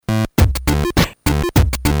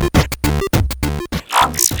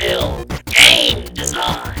Knoxville Game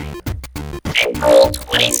Design, April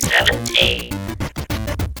 2017.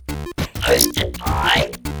 Hosted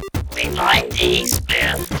by Levi D.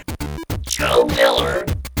 Smith, Joe Miller,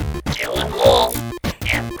 Dylan Wolf,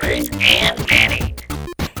 and Ruth Ann Manning.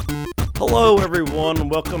 Hello everyone,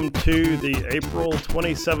 welcome to the April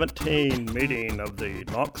 2017 meeting of the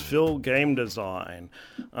Knoxville Game Design.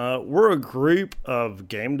 We're a group of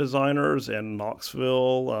game designers in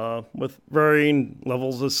Knoxville with varying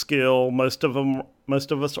levels of skill. Most of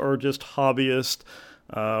us are just hobbyists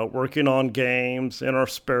working on games in our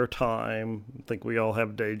spare time. I think we all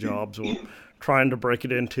have day jobs. We're trying to break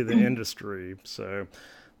it into the industry. So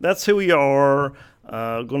that's who we are.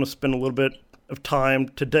 Going to spend a little bit of time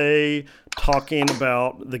today talking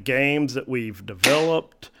about the games that we've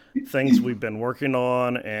developed, things we've been working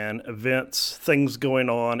on, and events, things going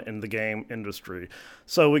on in the game industry.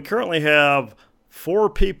 So we currently have 4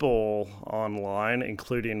 people online,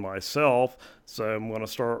 including myself. So I'm going to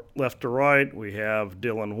start left to right. We have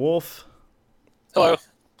Dylan Wolf. Hello.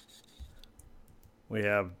 We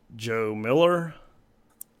have Joe Miller.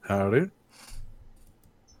 Howdy.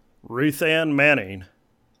 Ruth Ann Manning.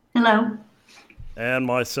 Hello. And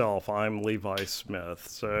myself, I'm Levi Smith.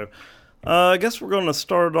 So I guess we're going to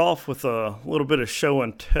start off with a little bit of show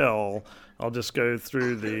and tell. I'll just go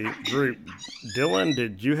through the group. Dylan,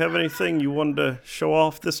 did you have anything you wanted to show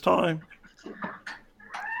off this time?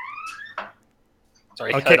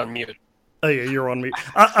 Sorry, okay. On mute. Oh yeah, you're on mute.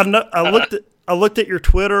 I looked at your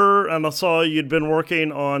Twitter and I saw you'd been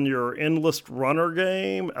working on your Endless Runner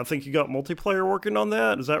game. I think you got multiplayer working on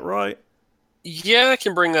that. Is that right? Yeah, I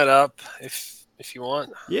can bring that up if you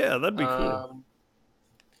want. Yeah, that'd be cool.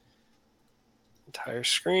 Entire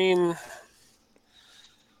screen.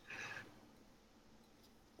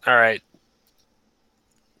 All right.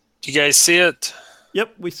 Do you guys see it?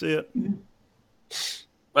 Yep, we see it.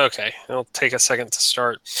 Okay, it'll take a second to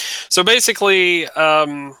start. So basically,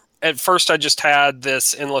 at first I just had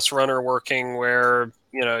this Endless Runner working where,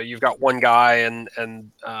 you've got one guy and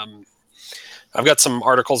I've got some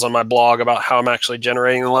articles on my blog about how I'm actually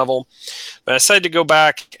generating the level. But I decided to go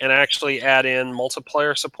back and actually add in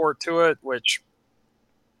multiplayer support to it, which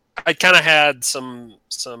I kind of had some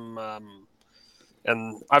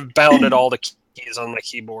and I've bounded all the keys on my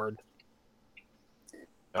keyboard.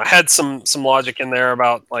 I had some logic in there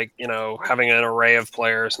about having an array of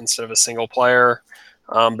players instead of a single player.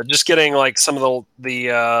 But just getting some of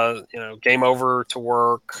the game over to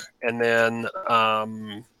work, and then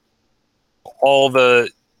all the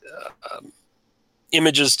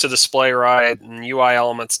images to display right, and UI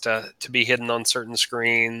elements to be hidden on certain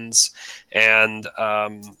screens, and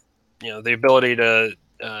the ability to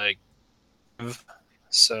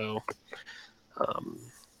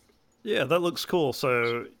yeah, that looks cool.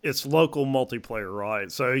 So it's local multiplayer,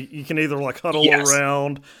 right? So you can either huddle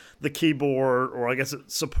around the keyboard, or I guess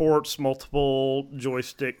it supports multiple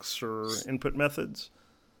joysticks or input methods.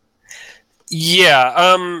 Yeah.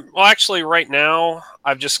 Well, actually, right now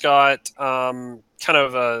I've just got kind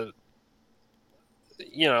of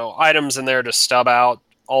items in there to stub out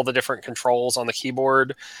all the different controls on the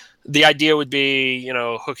keyboard. The idea would be,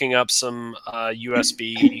 hooking up some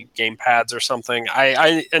USB game pads or something.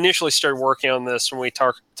 I initially started working on this when we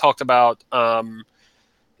talked about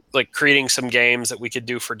creating some games that we could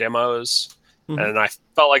do for demos. Mm-hmm. And I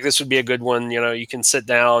felt like this would be a good one. You can sit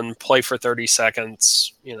down, play for 30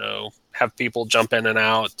 seconds, have people jump in and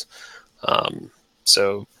out.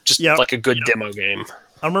 So just like a good demo game.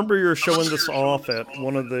 I remember you were showing this off at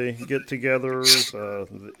one of the get-togethers,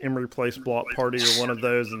 the Emery Place Block Party or one of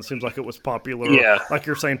those, and it seems like it was popular. Yeah. Like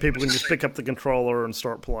you're saying, people can just pick up the controller and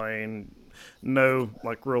start playing. No,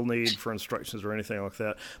 real need for instructions or anything like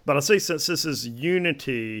that. But I see, since this is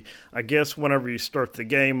Unity, I guess whenever you start the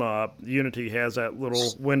game up, Unity has that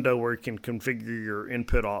little window where you can configure your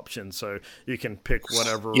input options, so you can pick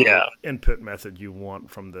whatever input method you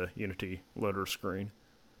want from the Unity loader screen.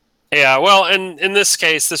 Yeah, well, and in this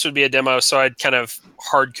case, this would be a demo, so I'd kind of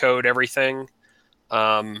hard code everything.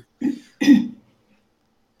 I've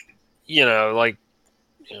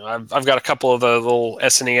got a couple of the little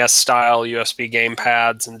SNES style USB game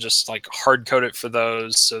pads, and just hard code it for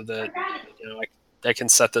those so that I can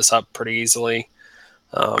set this up pretty easily.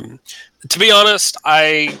 To be honest,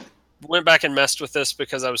 I went back and messed with this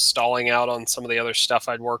because I was stalling out on some of the other stuff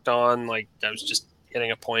I'd worked on. I was just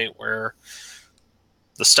hitting a point where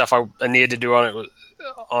the stuff I needed to do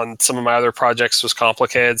on some of my other projects was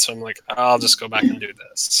complicated, so I'm I'll just go back and do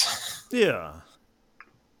this. Yeah,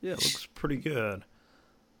 it looks pretty good.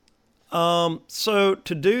 So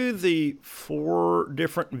to do the 4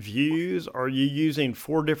 different views, are you using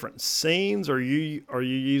 4 different scenes, or are you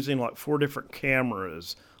using like 4 different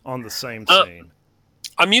cameras on the same scene?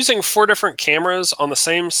 I'm using 4 different cameras on the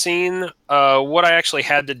same scene. What I actually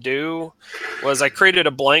had to do was I created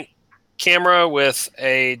a blank camera with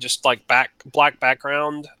a just like black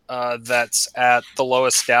background that's at the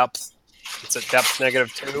lowest depth. It's at depth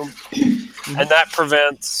 -2, and that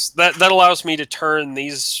prevents that allows me to turn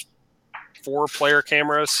these 4 player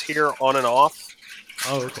cameras here on and off.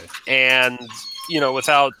 Oh, okay. And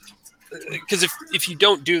without, because if you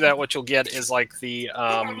don't do that, what you'll get is like the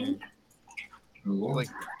like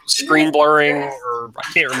screen blurring, or I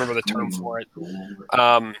can't remember the term for it.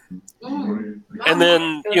 And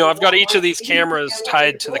then I've got each of these cameras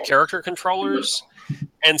tied to the character controllers,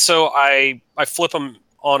 and so I flip them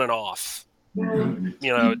on and off, depending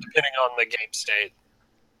on the game state.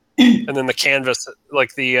 And then the canvas,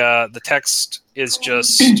 like the text, is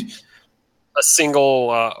just a single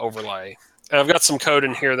overlay. And I've got some code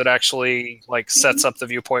in here that actually like sets up the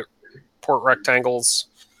viewport rectangles.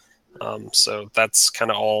 So that's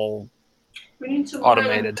kind of all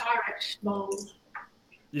automated.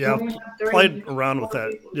 Yeah, I've played around with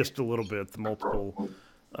that just a little bit, the multiple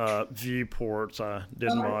viewports. I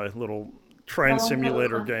did my little train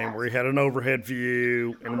simulator game where you had an overhead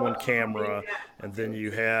view in one camera, and then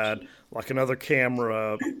you had like another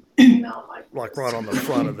camera like right on the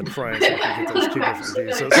front of the train, so you could get those 2 different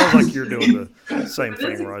views. So it sounds like you're doing the same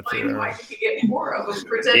thing right there.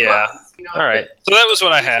 Yeah. All right. So that was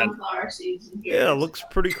what I had. Yeah, looks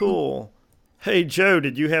pretty cool. Hey, Joe,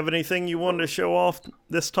 did you have anything you wanted to show off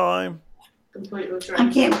this time? I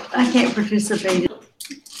can't participate.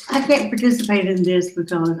 I can't participate in this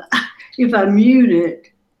because if I mute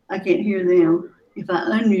it, I can't hear them. If I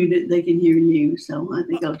unmute it, they can hear you. So I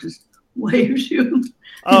think I'll just wave to them.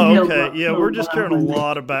 Oh, okay. Yeah, we're just hearing a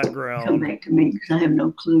lot of background. Come back to me because I have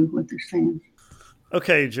no clue what they're saying.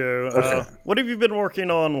 Okay, Joe. What have you been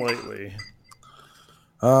working on lately?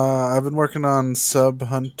 I've been working on Sub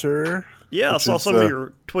Hunter. Yeah, I saw some of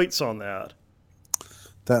your tweets on that.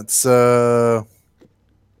 That's I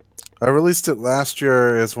released it last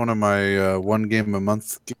year as one of my 1 game a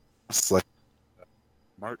month games, like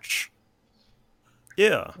March.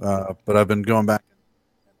 Yeah. But I've been going back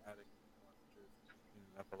and adding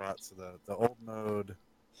up a lot. So the old mode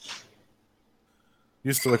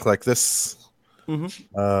used to look like this.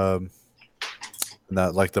 Mm-hmm. And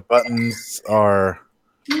that, like, the buttons are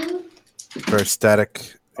very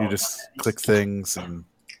static. You just click things and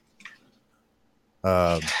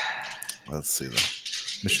let's see, the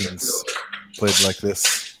missions played like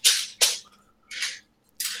this.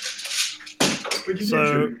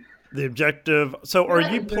 So the objective. So are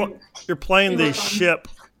you you're playing the ship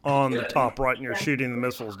on the top right, and you're shooting the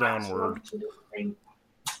missiles downward?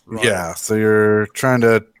 Right. Yeah. So you're trying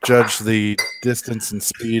to judge the distance and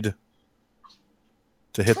speed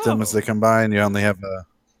to hit them as they come by, and you only have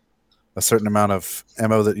a certain amount of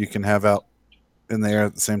ammo that you can have out in the air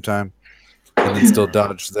at the same time, and then still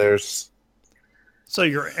dodge theirs. So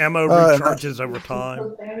your ammo recharges over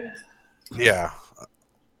time? Yeah.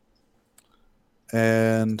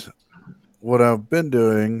 And what I've been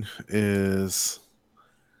doing is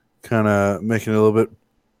kind of making it a little bit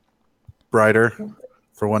brighter,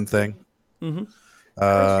 for one thing. Mm-hmm.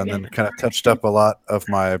 And then kind of touched up a lot of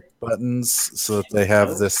my buttons so that they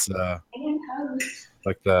have this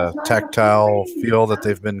like the tactile feel that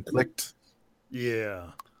they've been clicked. Yeah.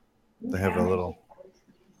 They have a little.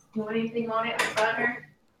 Do anything on it, butter?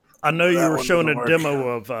 I know you were showing a demo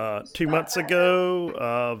of 2 months ago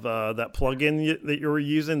of that plugin that you were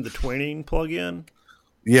using, the tweening plugin.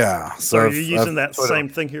 Yeah. So are you using that same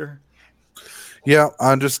thing here? Yeah,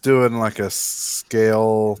 I'm just doing like a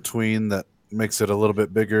scale tween that makes it a little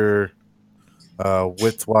bit bigger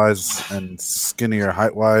width-wise and skinnier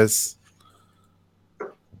height-wise.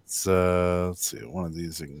 It's, let's see, one of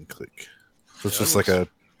these you can click. So it's just like a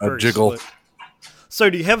jiggle. Slick. So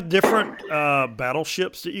do you have different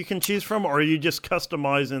battleships that you can choose from, or are you just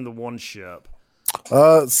customizing the one ship?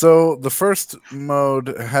 So the first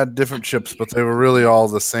mode had different ships, but they were really all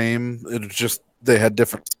the same. It was just they had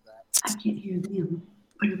different stats. I can't hear them.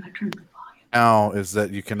 What if I turn the volume? Now is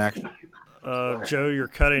that you can actually. Joe, you're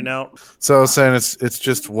cutting out. So I was saying it's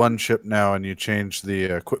just one ship now, and you change the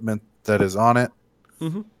equipment that is on it,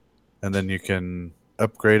 mm-hmm. and then you can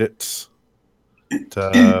upgrade it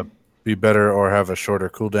to be better or have a shorter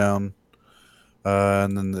cooldown,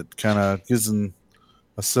 and then it kind of gives them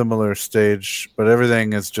a similar stage, but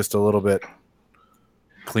everything is just a little bit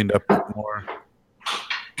cleaned up more.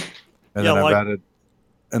 And yeah, then like, I've added.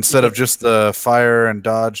 instead of just the fire and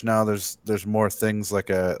dodge, now there's more things like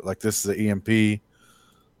this is an EMP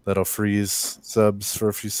that'll freeze subs for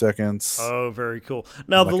a few seconds. Oh, very cool.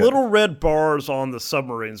 Now, Like the little red bars on the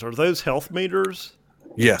submarines, are those health meters?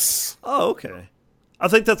 Yes. Oh, okay. I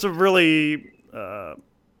think that's a really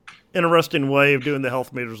interesting way of doing the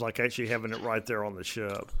health meters, like actually having it right there on the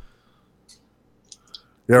ship.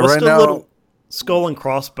 Yeah, What's right the now. little skull and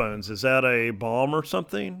crossbones? Is that a bomb or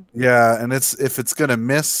something? Yeah, and if it's gonna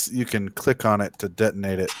miss, you can click on it to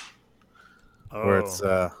detonate it, where it's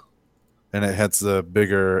and it has the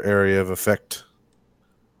bigger area of effect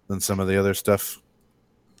than some of the other stuff.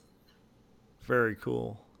 Very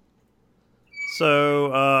cool.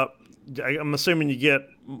 So I'm assuming you get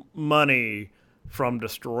money from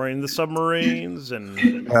destroying the submarines, and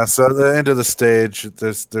Yeah, so at the end of the stage,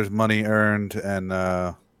 there's money earned and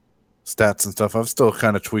stats and stuff. I'm still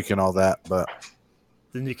kind of tweaking all that, but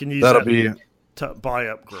then you can use that'll that be to buy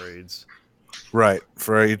upgrades. right.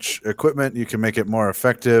 For each equipment, you can make it more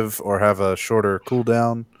effective or have a shorter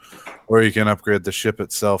cooldown, or you can upgrade the ship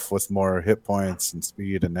itself with more hit points and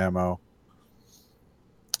speed and ammo.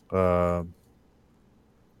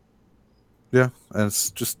 Yeah, and it's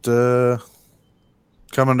just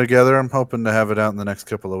coming together. I'm hoping to have it out in the next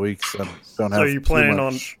couple of weeks. I don't have So you too planning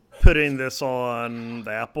on much. putting this on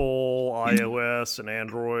the Apple, iOS, and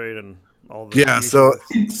Android, and all the Yeah, so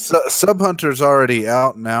usual- Sub Hunter's already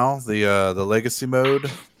out now, the legacy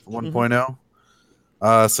mode 1.0.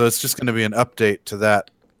 So it's just going to be an update to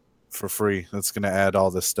that for free. That's going to add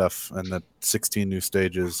all this stuff and the 16 new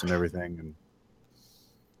stages and everything. And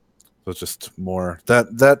so it's just more.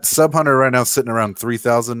 That Sub Hunter right now is sitting around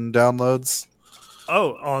 3,000 downloads.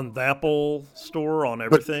 Oh, on the Apple Store, on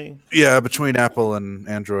everything? Yeah, between Apple and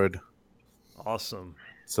Android. Awesome.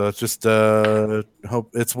 So it's just hope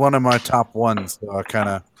it's one of my top ones. So I kind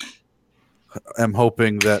of am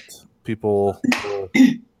hoping that people will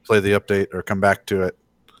play the update or come back to it.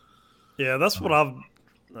 Yeah, that's what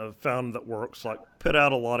I've found that works. Like, put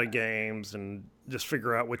out a lot of games and just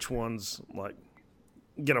figure out which ones, like,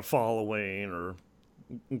 get a following or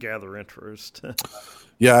gather interest.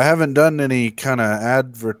 Yeah, I haven't done any kind of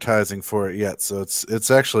advertising for it yet, so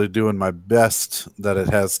it's actually doing my best that it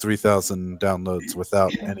has 3,000 downloads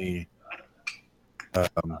without any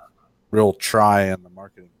real try in the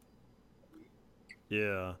marketing.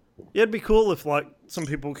 Yeah. It'd be cool if, like, some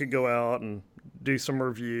people could go out and do some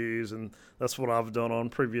reviews, and that's what I've done on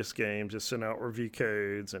previous games, just send out review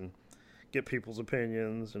codes and get people's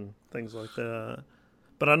opinions and things like that.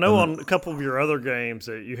 But I know on a couple of your other games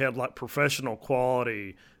that you had, like, professional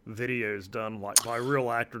quality videos done, like, by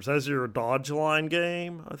real actors. That's your Dodge Line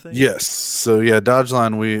game, I think? Yes. So yeah, Dodge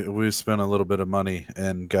Line, we spent a little bit of money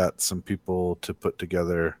and got some people to put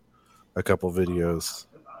together a couple videos.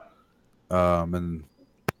 And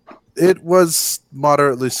it was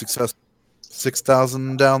moderately successful.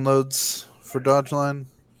 6,000 downloads for Dodge Line,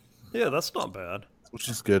 Yeah, that's not bad. which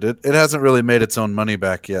is good. It hasn't really made its own money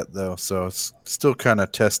back yet, though, so it's still kind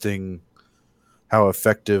of testing how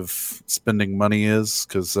effective spending money is.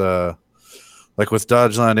 Because, like with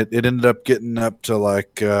Dodge Line, it ended up getting up to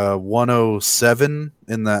like 107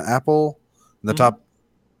 in the Apple, in the top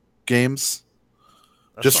games,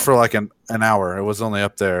 That's just not for like an hour. It was only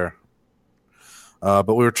up there.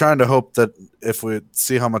 But we were trying to hope that if we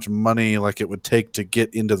see how much money like it would take to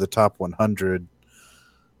get into the top 100,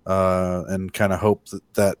 and kind of hope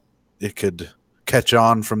that it could catch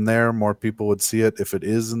on from there. More people would see it if it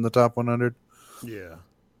is in the top 100. Yeah.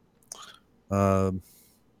 Um,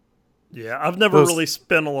 Yeah, I've never Those- really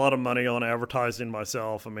spent a lot of money on advertising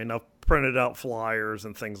myself. I mean, I've printed out flyers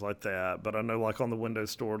and things like that, but I know, like, on the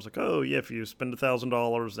Windows Store, it's like, oh, yeah, if you spend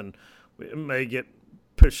 $1,000, then it may get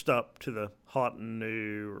pushed up to the hot and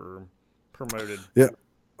new or promoted.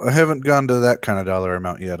 I haven't gone to that kind of dollar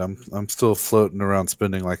amount yet. I'm still floating around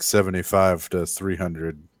spending like 75 to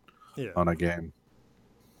 300 Yeah. on a game.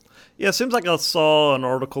 Yeah, it seems like I saw an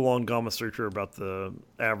article on Gamasutra about the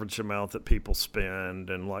average amount that people spend,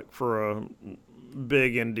 and, like, for a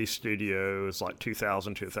big indie studio, it's like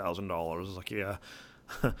 $2,000. It's like, yeah,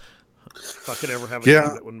 if I could ever have a Yeah.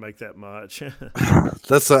 game that would make that much.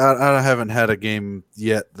 I haven't had a game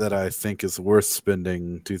yet that I think is worth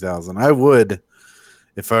spending 2,000. I would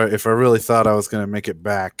if I really thought I was going to make it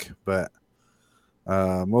back, but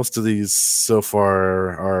most of these so far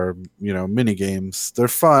are mini games. They're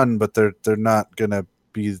fun, but they're not going to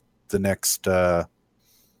be the next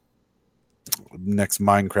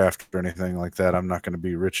Minecraft or anything like that. I'm not going to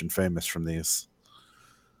be rich and famous from these.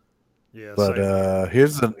 Yeah, But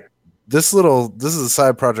same. this is a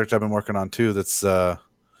side project I've been working on too. That's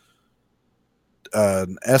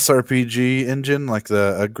an SRPG engine, like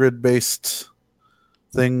a grid-based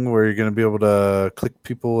thing where you're going to be able to click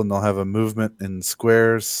people and they'll have a movement in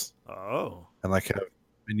squares Oh. and like have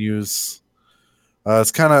menus.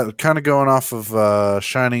 It's kind of going off of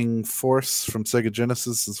Shining Force from Sega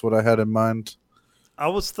Genesis is what I had in mind. I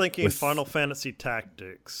was thinking With- Final Fantasy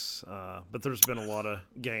Tactics, but there's been a lot of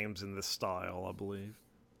games in this style, I believe.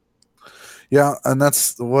 Yeah, and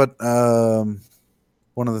that's what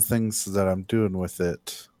one of the things that I'm doing with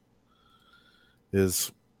it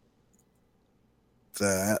is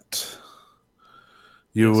that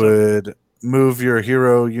you Yes, sir. would move your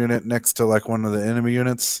hero unit next to like one of the enemy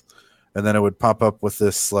units, and then it would pop up with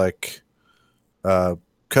this like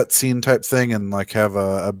cutscene type thing, and like have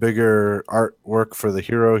a bigger artwork for the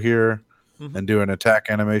hero here, Mhm. and do an attack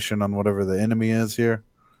animation on whatever the enemy is here,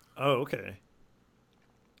 Oh, okay.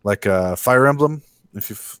 like Fire Emblem. If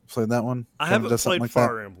you've played that one, I kinda haven't does something played like that.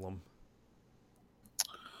 Fire Emblem.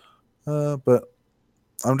 But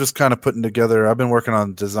I'm just kind of putting together. I've been working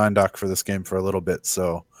on design doc for this game for a little bit,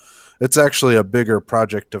 so it's actually a bigger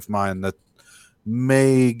project of mine that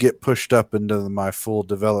may get pushed up into my full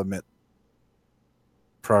development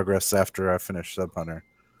progress after I finish Sub Hunter.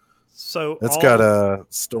 So It's got a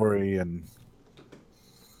story and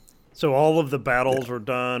So all of the battles are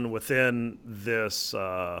done within this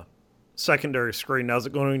secondary screen. Now, is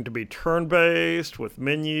it going to be turn-based with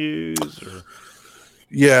menus? Or?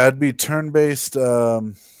 yeah, it'd be turn-based.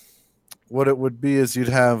 What it would be is you'd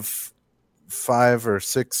have 5 or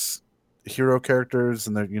 6 hero characters,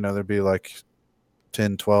 and there'd be like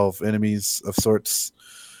 10, 12 enemies of sorts,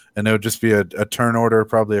 and it would just be a turn order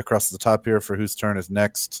probably across the top here for whose turn is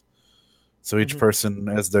next. So each Mhm. person,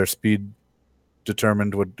 as their speed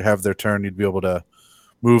determined, would have their turn. You'd be able to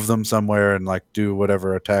move them somewhere and like do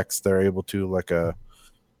whatever attacks they're able to, like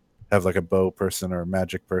have like a bow person or a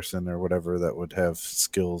magic person or whatever that would have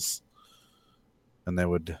skills, and they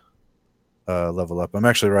would level up. I'm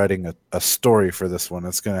actually writing a story for this one.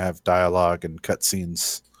 It's going to have dialogue and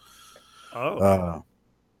cutscenes. Oh,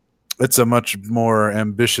 It's a much more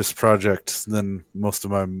ambitious project than most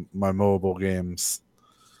of my mobile games.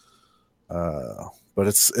 But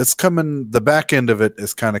it's coming. The back end of it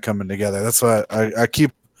is kind of coming together. That's why I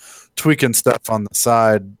keep tweaking stuff on the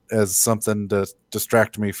side as something to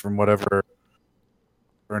distract me from whatever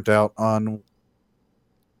burnt out on.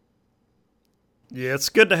 yeah, it's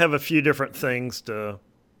good to have a few different things to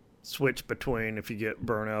switch between if you get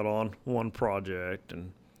burnout on one project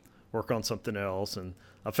and work on something else. And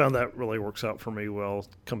I found that really works out for me well.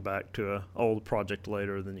 Come back to an old project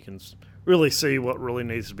later, then you can really see what really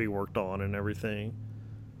needs to be worked on and everything.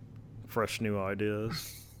 Fresh new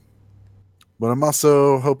ideas. But I'm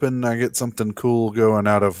also hoping I get something cool going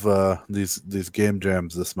out of these game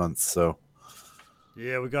jams this month. So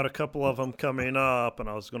Yeah, we got a couple of them coming up, and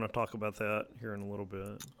I was going to talk about that here in a little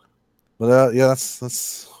bit. but yeah,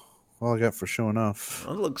 that's all I got for showing off.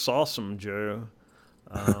 That looks awesome, Joe.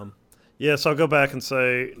 Yes, I'll go back and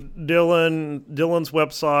say Dylan's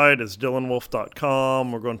website is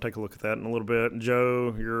dylanwolf.com. We're going to take a look at that in a little bit.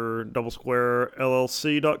 Joe, your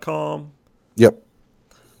doublesquarellc.com. Yep.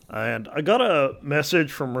 And I got a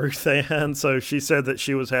message from Ruth Ann, so she said that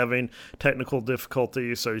she was having technical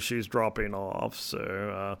difficulties, so she's dropping off.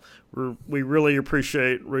 So we really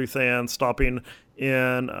appreciate Ruth Ann stopping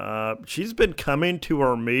in. She's been coming to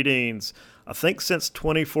our meetings, I think, since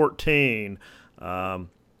 2014.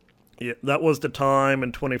 Yeah, that was the time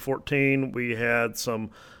in 2014 we had some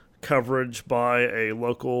coverage by a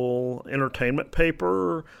local entertainment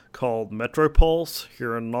paper called Metropulse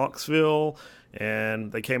here in Knoxville,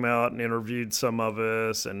 and they came out and interviewed some of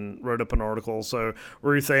us and wrote up an article. So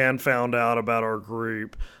Ruth Ann found out about our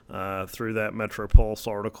group through that Metropulse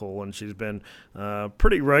article, and she's been a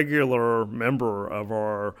pretty regular member of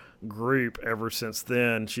our group ever since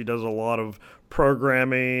then. She does a lot of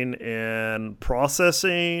programming and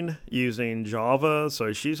processing using Java,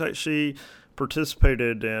 so she's actually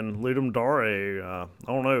participated in Ludum Dare, I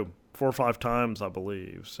don't know, 4 or 5 times, I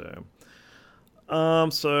believe. So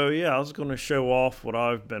yeah, I was going to show off what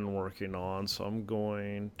I've been working on. So I'm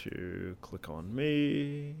going to click on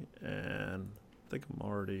me, and I think I'm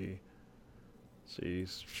already, see,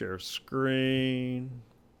 share screen.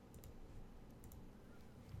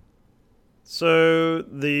 So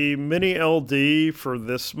the mini LD for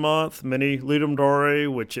this month, mini Ludum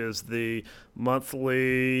Dare, which is the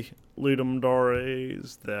monthly Ludum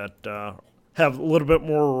Dares that have a little bit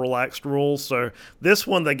more relaxed rules. So this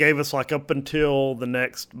one, they gave us like up until the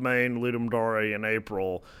next main Ludum Dare in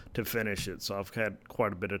April to finish it. So I've had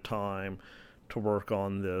quite a bit of time to work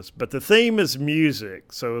on this. But the theme is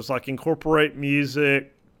music. So it's like incorporate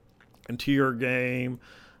music into your game.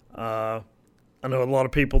 I know a lot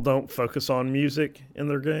of people don't focus on music in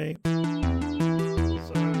their game. So this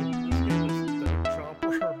game is Note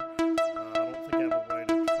Chomper. I don't think I have a way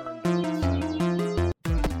to turn down the sound.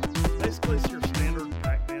 But basically, it's your standard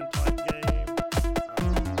Pac-Man type game.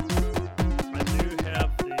 I do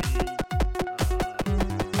have the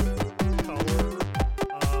color of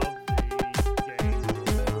the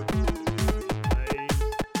game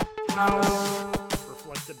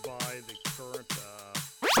reflected by the current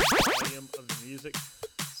volume of the music.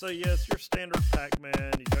 So yes, your standard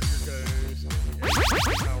Pac-Man, you got your ghost, you got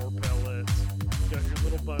your power pellets, you got your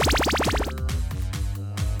little bonus here,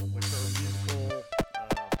 which are musical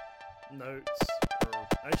notes, or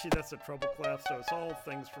actually that's a treble clef, so it's all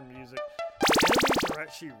things from music. The enemies are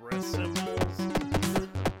actually rest symbols,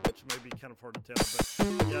 which may be kind of hard to tell, but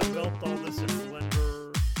yeah, I developed all this in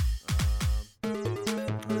Blender.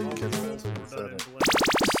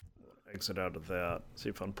 Exit out of that. See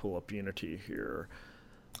if I can pull up Unity here.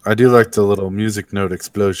 I do like the little music note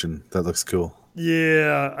explosion. That looks cool.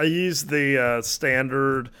 Yeah, I use the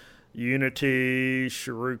standard Unity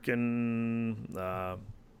Shuriken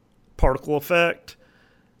particle effect,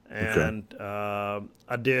 and I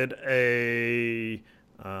did a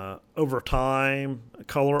color over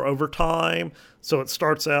time. So it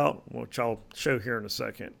starts out, which I'll show here in a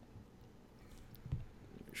second.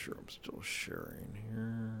 Make sure I'm still sharing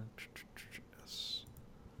here. Yes.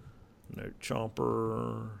 Note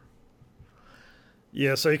Chomper.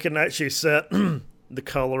 Yeah, so you can actually set the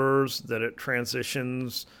colors that it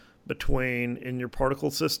transitions between in your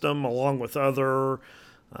particle system, along with other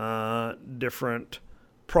different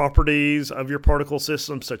properties of your particle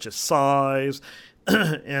system, such as size.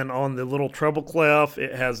 And on the little treble clef,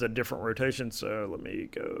 it has a different rotation. So let me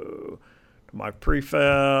go to my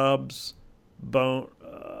prefabs,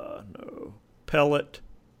 pellet,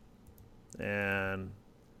 and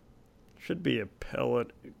should be a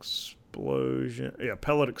pellet explosion. Yeah,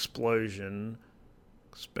 pellet explosion.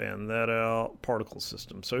 Expand that out. Particle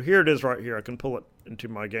system. So here it is right here. I can pull it into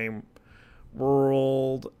my game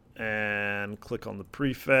world and click on the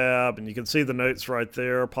prefab, and you can see the notes right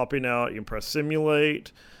there popping out. You can press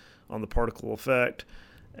simulate on the particle effect,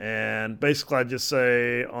 and basically I just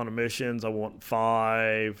say on emissions I want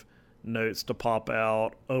 5 notes to pop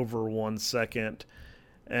out over 1 second.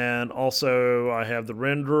 And also I have the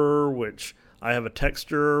renderer, which I have a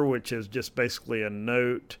texture, which is just basically a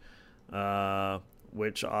note,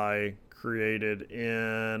 which I created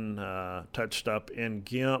in, touched up in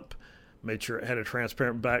GIMP, made sure it had a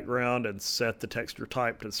transparent background, and set the texture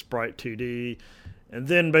type to Sprite 2D. And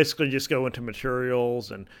then basically just go into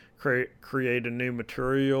materials and create a new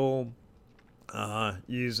material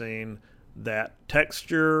using that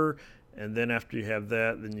texture. And then after you have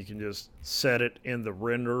that, then you can just set it in the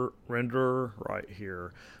render right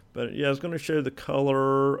here. But yeah, I was going to show the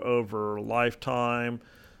color over lifetime.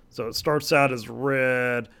 So it starts out as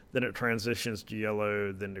red, then it transitions to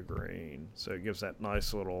yellow, then to green. So it gives that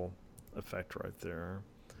nice little effect right there.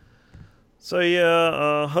 So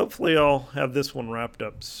yeah, hopefully I'll have this one wrapped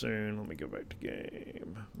up soon. Let me go back to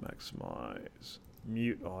game, maximize,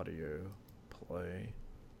 mute audio, play.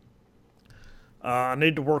 I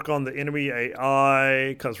need to work on the enemy AI,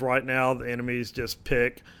 because right now the enemies just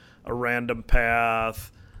pick a random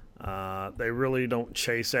path. They really don't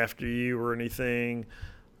chase after you or anything.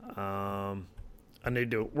 I need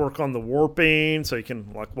to work on the warping, so you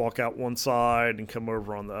can like walk out one side and come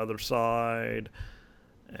over on the other side.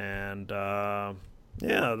 And yeah,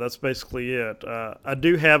 that's basically it. I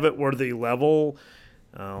do have it where the level,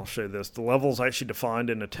 I'll show you this, the level is actually defined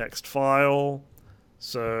in a text file.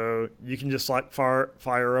 So you can just like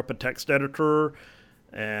fire up a text editor,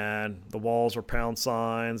 and the walls are pound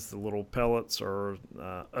signs, the little pellets are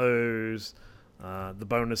O's, the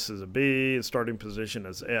bonus is a B, the starting position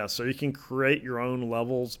is S. So you can create your own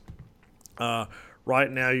levels.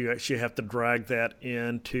 Right now you actually have to drag that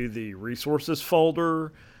into the resources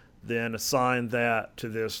folder, then assign that to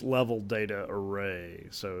this level data array.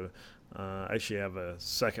 So I actually have a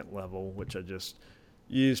second level, which I just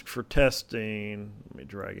used for testing. Let me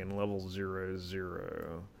drag in level 0,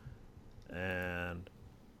 0. And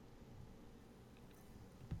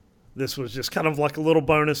this was just kind of like a little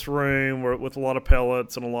bonus room with a lot of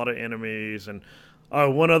pellets and a lot of enemies. And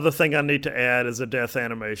one other thing I need to add is a death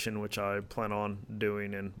animation, which I plan on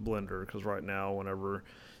doing in Blender, because right now whenever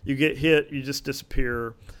you get hit, you just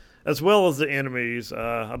disappear. As well as the enemies,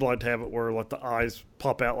 I'd like to have it where like the eyes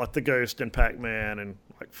pop out like the ghost in Pac-Man and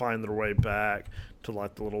like find their way back to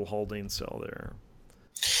like the little holding cell there.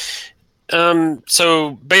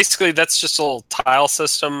 So basically that's just a little tile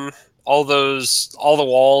system all the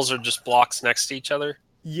walls are just blocks next to each other?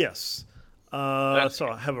 Yes. So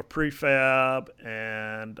I have a prefab,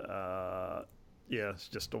 and it's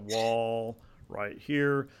just a wall right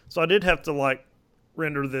here. So I did have to like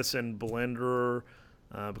render this in Blender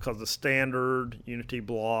because the standard Unity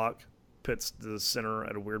block puts the center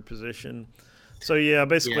at a weird position. So I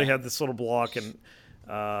basically had this little block, and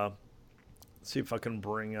see if I can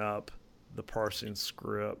bring up the parsing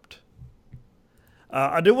script.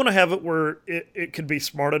 I do want to have it where it could be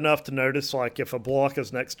smart enough to notice, like, if a block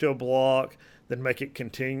is next to a block, then make it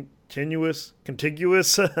contiguous.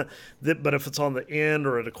 But if it's on the end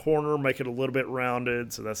or at a corner, make it a little bit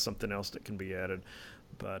rounded. So that's something else that can be added.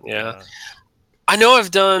 But I know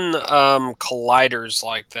I've done colliders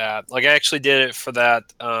like that. Like, I actually did it for that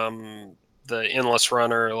the endless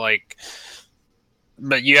runner, like.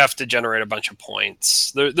 But you have to generate a bunch of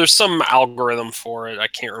points. There's some algorithm for it. I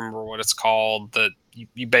can't remember what it's called. That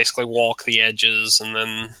you basically walk the edges and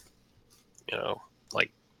then, like,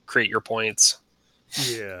 create your points.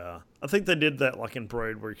 Yeah, I think they did that like in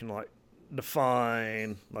Braid, where you can like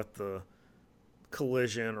define like the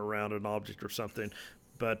collision around an object or something.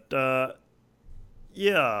 But so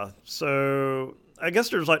I guess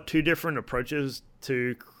there's like two different approaches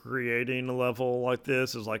to creating a level like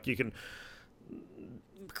this. Is like you can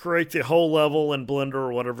create the whole level in Blender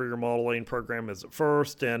or whatever your modeling program is at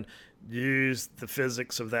first, and use the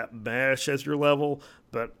physics of that mesh as your level.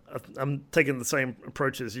 But I'm taking the same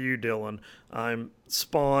approach as you, Dylan. I'm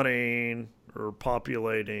spawning or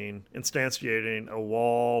populating, instantiating a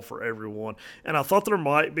wall for everyone. And I thought there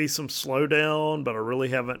might be some slowdown, but I really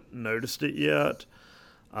haven't noticed it yet.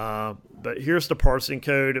 But here's the parsing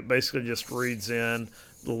code. It basically just reads in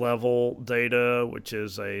the level data, which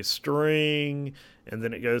is a string, and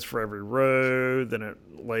then it goes for every row, then it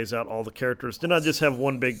lays out all the characters. Then I just have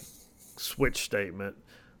one big switch statement.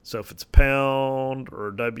 So if it's pound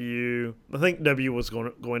or W, I think W was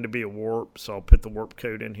going to be a warp, so I'll put the warp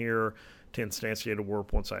code in here to instantiate a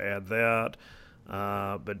warp once I add that.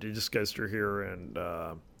 But it just goes through here and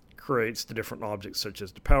creates the different objects, such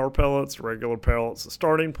as the power pellets, regular pellets, the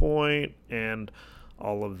starting point, and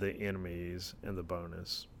all of the enemies and the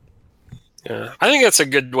bonus. Yeah, I think that's a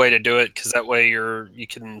good way to do it, because that way you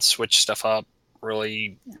can switch stuff up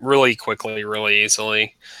really, really quickly, really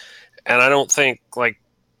easily. And I don't think, like,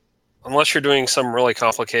 unless you're doing some really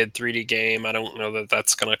complicated 3D game, I don't know that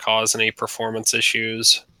that's going to cause any performance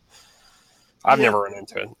issues. I've never run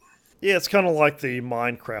into it. Yeah, it's kind of like the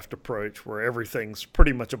Minecraft approach, where everything's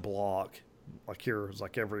pretty much a block. Like here, it's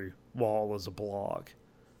like every wall is a block.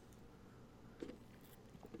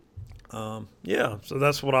 So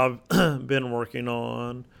that's what I've been working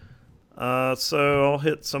on. So I'll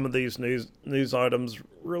hit some of these news items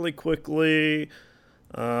really quickly.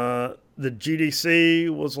 The GDC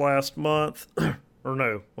was last month, or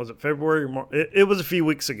no, was it February? It was a few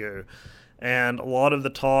weeks ago, and a lot of the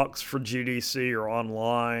talks for GDC are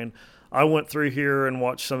online. I went through here and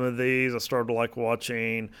watched some of these. I started like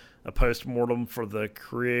watching a post-mortem for the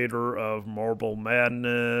creator of Marble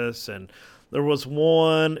Madness, and there was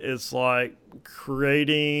one, it's like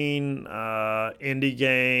creating indie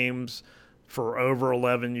games for over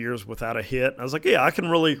 11 years without a hit. And I was like, yeah, I can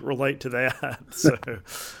really relate to that.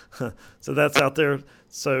 So that's out there.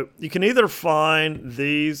 So you can either find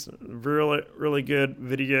these really, really good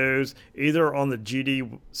videos either on the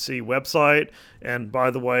GDC website. And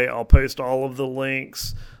by the way, I'll post all of the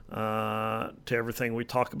links to everything we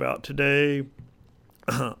talk about today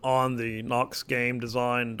on the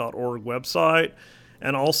noxgamedesign.org website.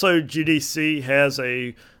 And also GDC has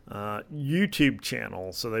a YouTube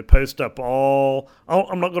channel, so they post up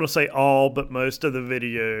I'm not going to say all, but most of the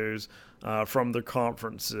videos from their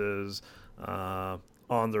conferences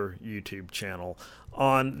on their YouTube channel.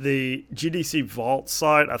 On the GDC Vault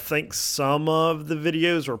site, I think some of the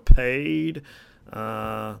videos are paid,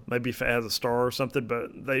 maybe if it has a star or something,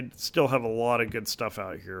 but they still have a lot of good stuff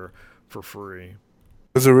out here for free.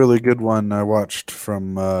 There's a really good one I watched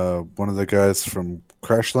from one of the guys from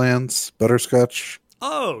Crashlands, Butterscotch.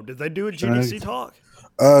 Oh, did they do a GDC talk?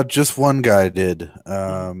 Just one guy did.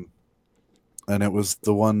 And it was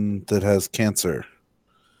the one that has cancer.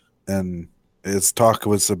 And his talk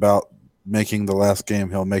was about making the last game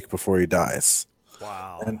he'll make before he dies.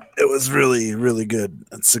 Wow. And it was really, really good.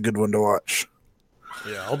 It's a good one to watch.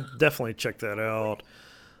 Yeah, I'll definitely check that out.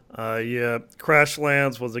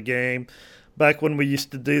 Crashlands was a game. Back when we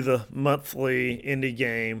used to do the monthly indie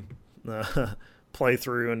game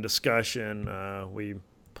playthrough and discussion, we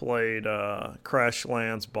played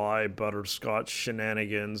Crashlands by Butterscotch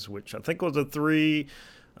Shenanigans, which I think was a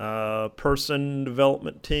 3-person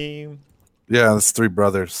development team. Yeah, it's 3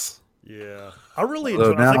 brothers. Yeah, I really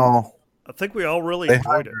So enjoyed. now I think we all really they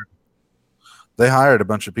enjoyed it. they hired a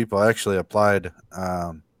bunch of people. I actually applied,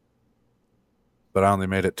 but I only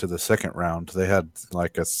made it to the second round. They had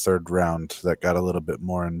like a third round that got a little bit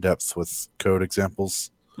more in depth with code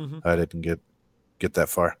examples. Hmm. I didn't get that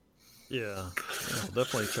far. Yeah, I'll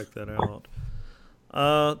definitely check that out.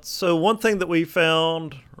 So one thing that we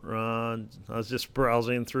found, I was just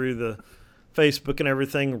browsing through the Facebook and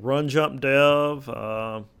everything. Run Jump Dev,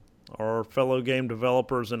 our fellow game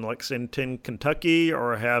developers in Lexington, Kentucky,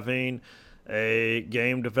 are having a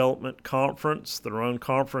game development conference, their own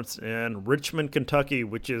conference in Richmond, Kentucky,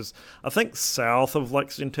 which is, I think, south of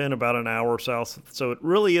Lexington, about an hour south. So it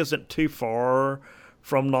really isn't too far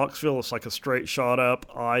from Knoxville. It's like a straight shot up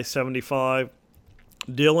I-75.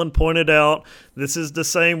 Dylan pointed out this is the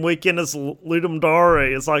same weekend as Ludum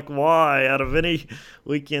Dare. It's like, why? Out of any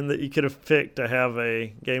weekend that you could have picked to have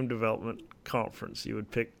a game development conference, you would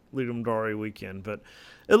pick Ludum Dare weekend. But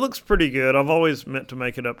it looks pretty good. I've always meant to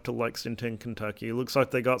make it up to Lexington, Kentucky. It looks like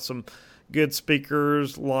they got some good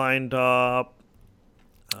speakers lined up.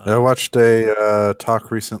 I watched a talk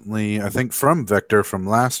recently, I think from Vector from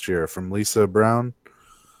last year, from Lisa Brown,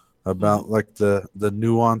 about like the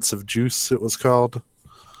nuance of juice, it was called.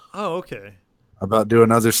 Oh, okay. About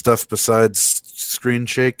doing other stuff besides screen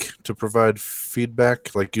shake to provide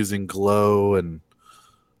feedback, like using glow and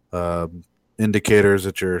indicators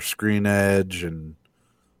at your screen edge and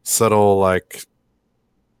subtle like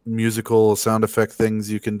musical sound effect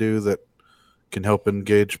things you can do that can help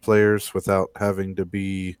engage players without having to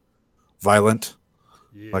be violent.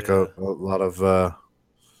 Yeah. Like a lot of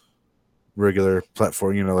regular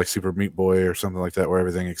platform, like Super Meat Boy or something like that, where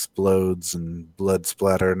everything explodes and blood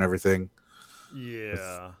splatter and everything.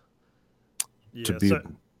 Yeah. To be,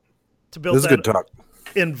 to build this is a good talk.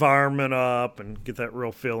 Environment up and get that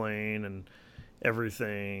real feeling and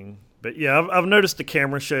everything. But yeah, I've noticed the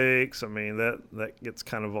camera shakes. I mean, that gets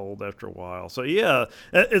kind of old after a while. So yeah,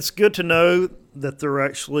 it's good to know that they're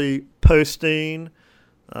actually posting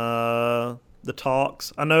the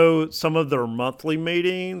talks. I know some of their monthly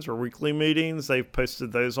meetings or weekly meetings, they've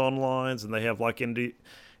posted those online, and they have like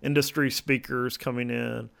industry speakers coming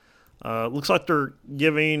in. Looks like they're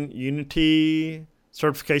giving Unity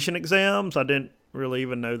certification exams. I didn't really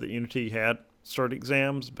even know that Unity had cert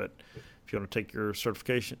exams, but if you want to take your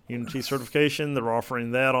Unity certification, they're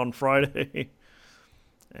offering that on Friday.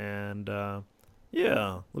 And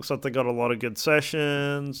yeah, looks like they got a lot of good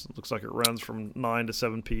sessions. Looks like it runs from 9 to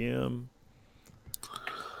 7 p.m.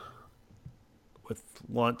 with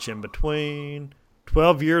lunch in between.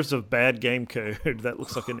 12 years of bad game code. That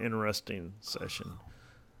looks like an interesting session.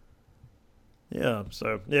 Yeah,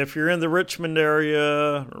 so yeah, if you're in the Richmond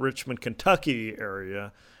area, Richmond, Kentucky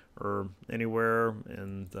area, or anywhere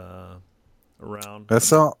in the around.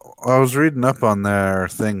 I was reading up on their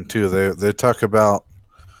thing too. They talk about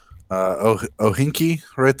Ohinki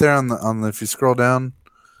right there on the if you scroll down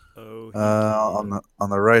on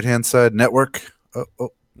the right hand side, network. A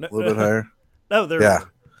little bit higher. Oh, there. Yeah,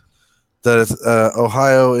 that is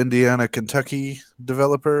Ohio, Indiana, Kentucky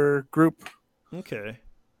developer group. Okay.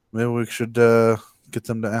 Maybe we should get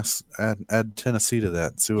them to add Tennessee to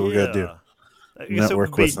that. See what we got to do. I guess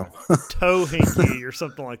Network with them. Tohinky or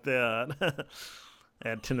something like that.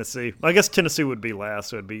 Add Tennessee. I guess Tennessee would be last,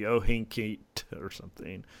 so it'd be Ohinky or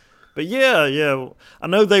something. But yeah. I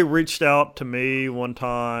know they reached out to me one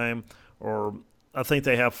time, or I think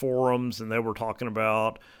they have forums, and they were talking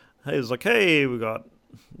about, hey, it's like, hey, we got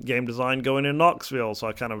game design going in Knoxville. So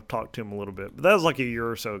I kind of talked to them a little bit. But that was like a year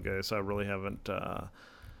or so ago, so I really haven't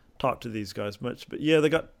talked to these guys much. But yeah, they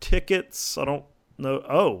got tickets. I don't know.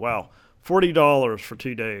 Oh, wow. $40 for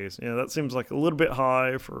 2 days. Yeah, that seems like a little bit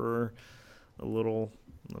high for a little,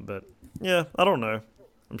 but yeah, I don't know.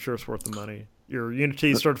 I'm sure it's worth the money. Your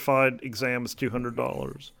Unity certified exam is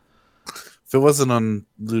 $200. If it wasn't on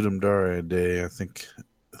Ludum Dare Day, I think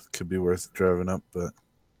it could be worth driving up, but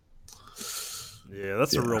yeah,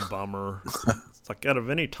 that's a real bummer. It's like out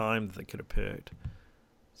of any time that they could have picked.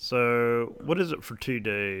 So what is it for 2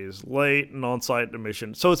 days? Late and on-site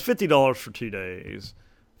admission. So it's $50 for 2 days,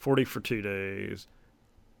 $40 for 2 days,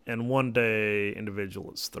 and 1 day individual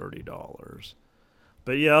it's $30.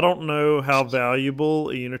 But yeah, I don't know how valuable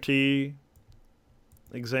a Unity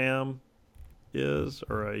exam is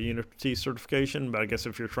or a Unity certification, but I guess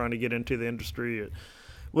if you're trying to get into the industry, it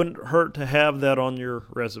wouldn't hurt to have that on your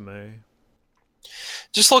resume.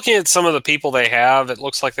 Just looking at some of the people they have, it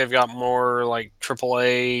looks like they've got more like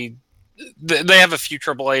AAA. They have a few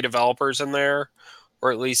AAA developers in there,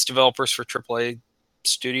 or at least developers for AAA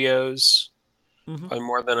studios. Mm-hmm. Probably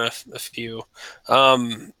more than a few.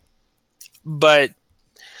 But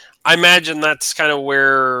I imagine that's kind of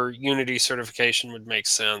where Unity certification would make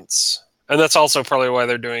sense. And that's also probably why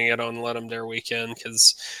they're doing it on Let 'em Dare weekend,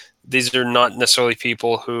 because these are not necessarily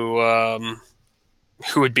people who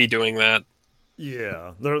would be doing that.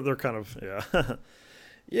 Yeah, they're kind of yeah.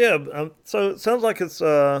 Yeah, so it sounds like it's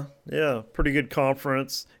yeah, pretty good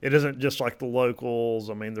conference. It isn't just like the locals.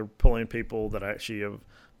 I mean, they're pulling people that actually have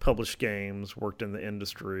published games, worked in the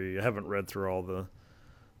industry. I haven't read through all the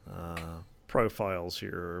profiles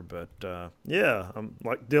here, but yeah,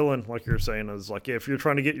 like Dylan, like you're saying, is like if you're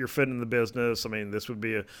trying to get your foot in the business, I mean, this would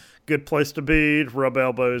be a good place to be, to rub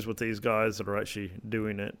elbows with these guys that are actually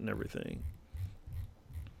doing it and everything.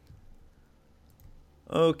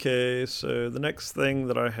 Okay, so the next thing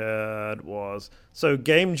that I had was so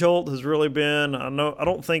Game Jolt has really been. I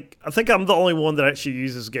think I'm the only one that actually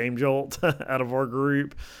uses Game Jolt out of our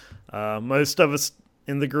group. Most of us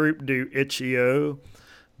in the group do itch.io,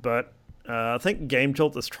 but I think Game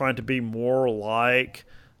Jolt is trying to be more like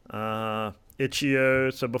itch.io.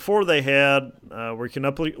 So before they had where you can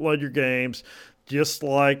upload your games just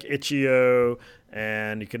like itch.io,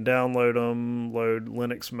 and you can download them, load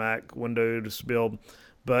Linux, Mac, Windows build.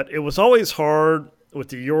 But it was always hard with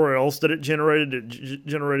the URLs that it generated. It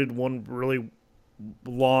generated one really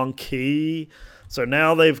long key. So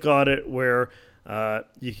now they've got it where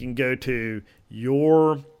you can go to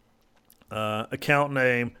your account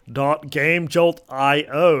name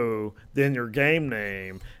 .gamejolt.io, then your game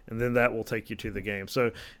name, and then that will take you to the game.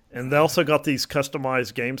 So, and they also got these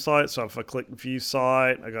customized game sites. So if I click view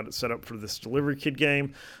site, I got it set up for this Delivery Kid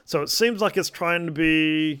game. So it seems like it's trying to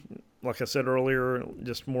be, like I said earlier,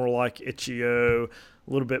 just more like itch.io,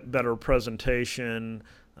 a little bit better presentation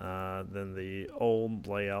than the old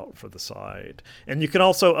layout for the site. And you can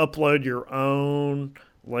also upload your own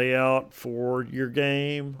layout for your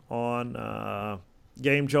game on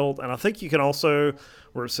Game Jolt. And I think you can also,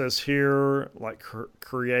 where it says here, like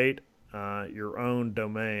create your own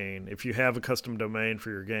domain. If you have a custom domain for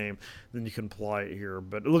your game, then you can apply it here.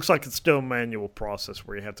 But it looks like it's still a manual process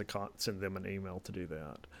where you have to send them an email to do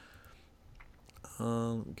that.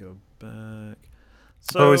 Let me go back.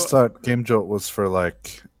 So, I always thought Game Jolt was for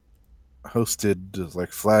like hosted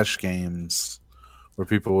like Flash games where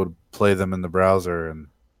people would play them in the browser and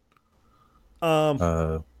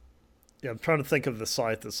yeah, I'm trying to think of the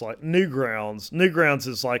site that's like Newgrounds. Newgrounds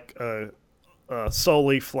is like a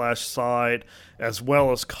solely Flash site as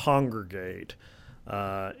well as Kongregate.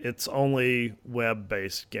 It's only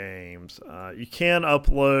web-based games. You can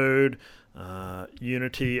upload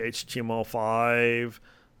Unity HTML5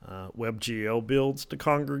 WebGL builds to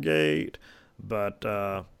Kongregate, but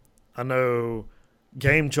I know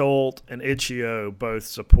Game Jolt and itch.io both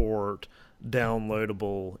support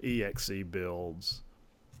downloadable exe builds.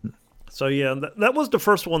 So yeah, that was the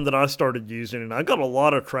first one that I started using, and I got a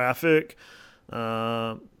lot of traffic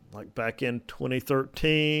like back in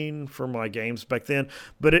 2013 for my games back then.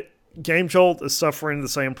 But Game Jolt is suffering the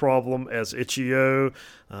same problem as itch.io.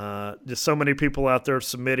 Just so many people out there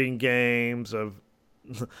submitting games of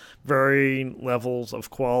varying levels of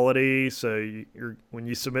quality. So when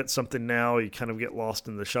you submit something now, you kind of get lost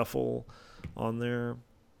in the shuffle on there.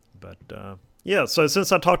 But yeah, so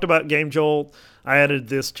since I talked about Game Jolt, I added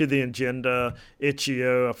this to the agenda.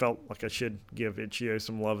 itch.io, I felt like I should give itch.io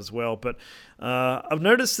some love as well. But I've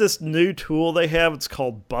noticed this new tool they have. It's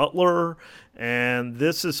called Butler, and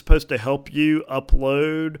this is supposed to help you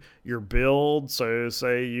upload your build. So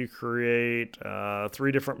say you create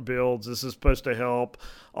 3 different builds. This is supposed to help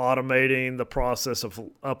automating the process of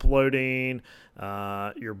uploading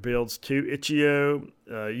your builds to itch.io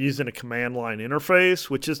using a command line interface,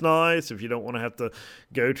 which is nice if you don't want to have to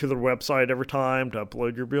go to the website every time to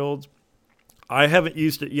upload your builds. I haven't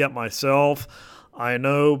used it yet myself. I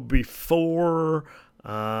know before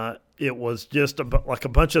it was just like a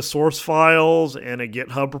bunch of source files and a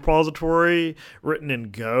GitHub repository written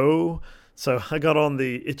in Go. So I got on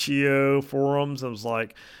the itch.io forums and was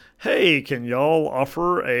like, hey, can y'all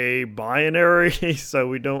offer a binary so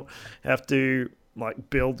we don't have to like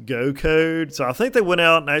build Go code? So I think they went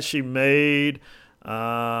out and actually made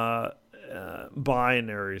binaries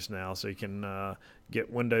now, so you can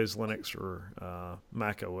get Windows, Linux, or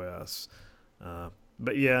Mac OS.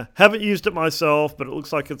 But yeah, haven't used it myself, but it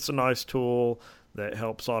looks like it's a nice tool that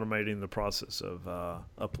helps automating the process of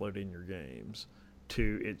uploading your games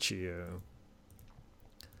to itch.io.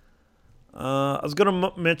 I was going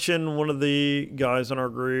to mention one of the guys in our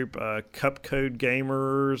group, Cupcode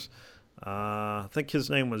Gamers. I think his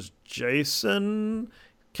name was Jason.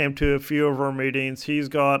 Came to a few of our meetings. He's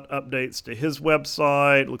got updates to his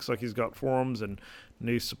website. Looks like he's got forums and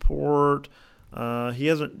new support. He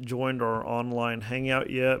hasn't joined our online hangout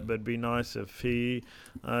yet, but it'd be nice if he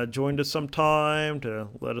joined us sometime to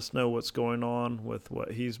let us know what's going on with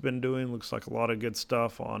what he's been doing. Looks like a lot of good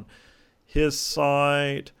stuff on his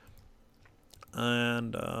site.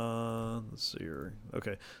 And let's see here.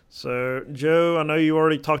 Okay, so Joe, I know you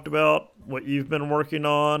already talked about what you've been working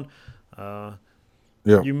on.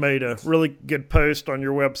 Yeah. You made a really good post on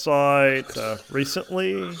your website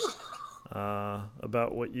recently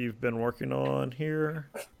about what you've been working on here.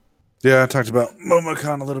 Yeah, I talked about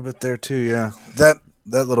MomoCon a little bit there too. Yeah, that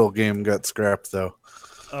little game got scrapped though.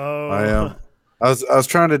 Oh, I was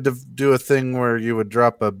trying to do a thing where you would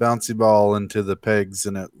drop a bouncy ball into the pegs,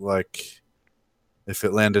 and it like if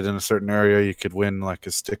it landed in a certain area, you could win like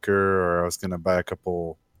a sticker. Or I was gonna buy a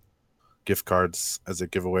couple gift cards as a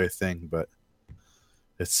giveaway thing, but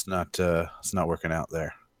it's not working out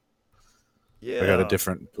there. yeah. I got a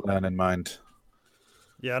different plan in mind.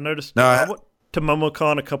 Yeah, I noticed. No, I went to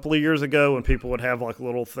MomoCon a couple of years ago, and people would have like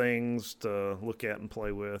little things to look at and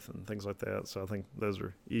play with and things like that. So I think those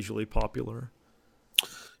are usually popular.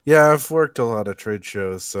 Yeah, I've worked a lot of trade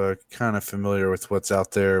shows, so I'm kind of familiar with what's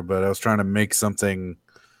out there, but I was trying to make something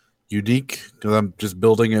unique because I'm just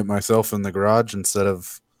building it myself in the garage instead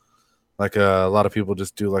of like a lot of people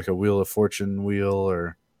just do like a Wheel of Fortune wheel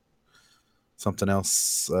or something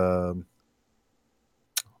else,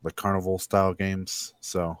 like carnival style games.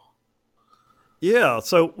 So Yeah,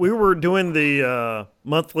 so we were doing the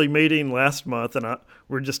monthly meeting last month, and we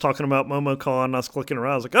were just talking about MomoCon. I was clicking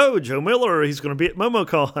around. I was like, oh, Joe Miller, he's going to be at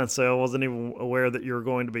MomoCon. So I wasn't even aware that you were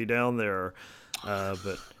going to be down there.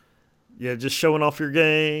 But yeah, just showing off your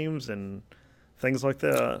games and things like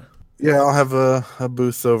that. yeah, I'll have a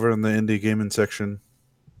booth over in the indie gaming section.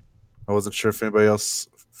 I wasn't sure if anybody else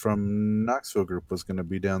from Knoxville Group was going to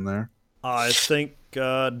be down there. I think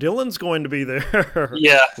Dylan's going to be there.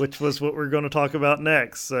 Yeah. Which was what we're going to talk about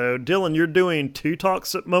next. So, Dylan, you're doing 2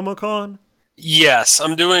 talks at MomoCon? Yes,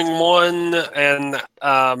 I'm doing one, and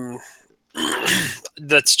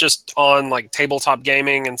that's just on like tabletop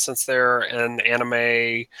gaming. And since they're an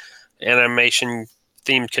animation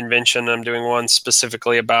themed convention, I'm doing one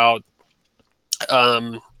specifically about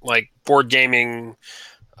like board gaming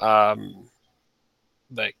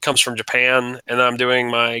that comes from Japan. And then I'm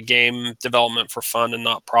doing my game development for fun and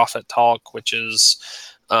not profit talk, which is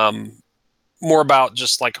more about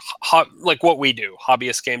just like what we do,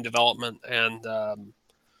 hobbyist game development, and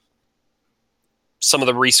some of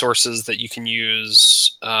the resources that you can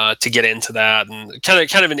use to get into that, and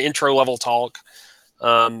kind of an intro level talk.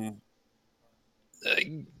 One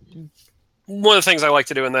of the things I like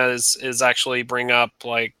to do in that is actually bring up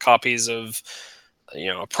like copies of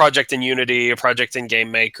a project in Unity, a project in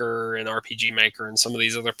Game Maker, and RPG Maker, and some of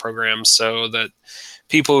these other programs, so that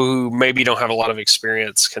people who maybe don't have a lot of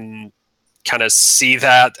experience can kind of see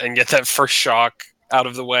that and get that first shock out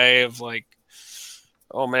of the way of like,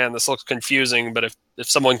 oh man, this looks confusing. But if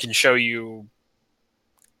someone can show you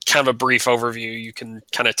kind of a brief overview, you can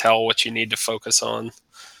kind of tell what you need to focus on.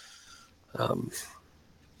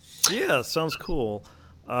 Yeah, sounds cool.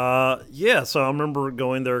 Yeah, so I remember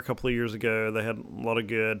going there a couple of years ago. They had a lot of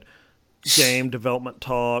good game development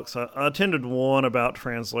talks. I attended one about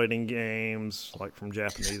translating games, like from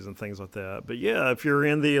Japanese and things like that. But yeah, if you're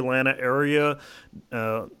in the Atlanta area,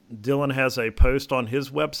 Dylan has a post on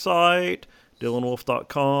his website,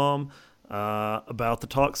 dylanwolf.com, about the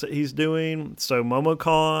talks that he's doing. So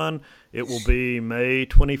MomoCon, it will be May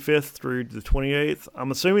 25th through the 28th.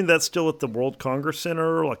 I'm assuming that's still at the World Congress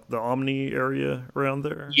Center, like the Omni area around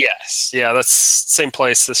there? Yes. Yeah, that's same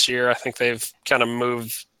place this year. I think they've kind of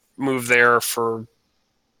moved there for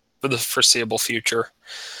the foreseeable future.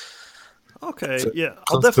 Okay, So- yeah.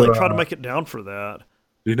 I'll so, definitely try to make it down for that.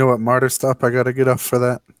 Do you know what martyr stop I got to get off for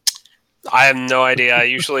that? I have no idea. I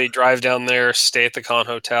usually drive down there, stay at the Con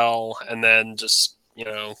Hotel, and then just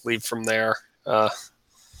leave from there.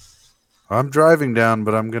 I'm driving down,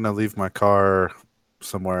 but I'm going to leave my car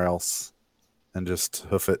somewhere else and just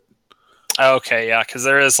hoof it. Okay, yeah, because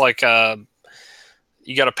there is like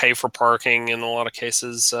you got to pay for parking in a lot of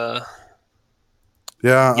cases. Yeah,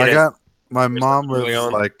 Get I it. got my mom early lives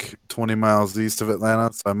on. like 20 miles east of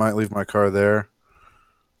Atlanta, so I might leave my car there.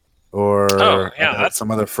 Or Oh, yeah, I got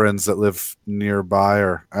some other friends that live nearby,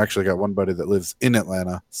 or I actually got one buddy that lives in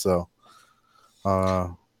Atlanta, so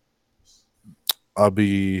I'll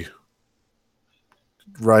be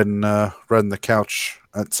riding the couch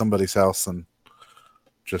at somebody's house and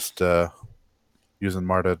just using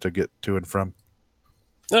MARTA to get to and from.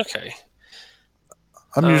 Okay.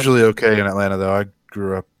 I'm usually okay in Atlanta, though. I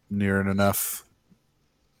grew up near it enough.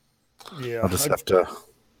 Yeah, I'll just have to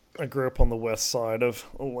I grew up on the west side of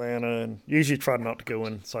Atlanta, and usually tried not to go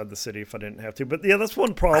inside the city if I didn't have to. But yeah, that's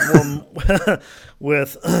one problem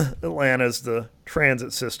with Atlanta is the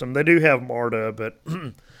transit system. They do have MARTA, but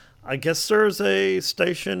I guess there's a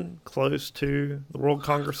station close to the World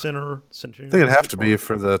Congress Center. I think it'd have to be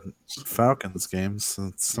for the Falcons games.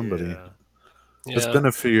 It's somebody. Yeah. It's been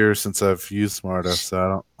a few years since I've used MARTA,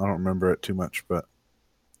 so I don't remember it too much, but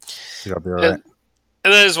I think I'll be all right.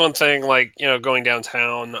 And that is one thing, like, going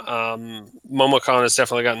downtown, MomoCon has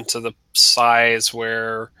definitely gotten to the size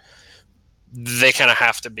where they kind of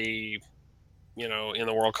have to be, in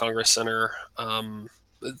the World Congress Center.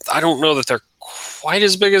 I don't know that they're quite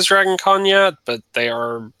as big as Dragon Con yet, but they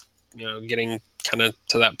are, getting kind of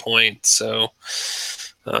to that point. So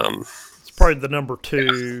it's probably the number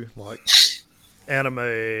 2, like,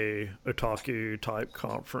 anime otaku type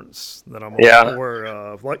conference that I'm aware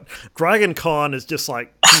of. Like Dragon Con is just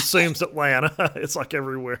like consumes Atlanta. It's like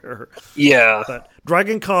everywhere. Yeah. But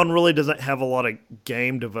Dragon Con really doesn't have a lot of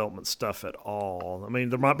game development stuff at all. I mean,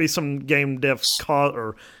 there might be some game devs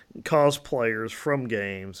or cosplayers from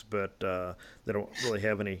games, but they don't really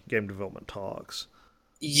have any game development talks.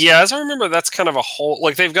 Yeah, as I remember, that's kind of a whole,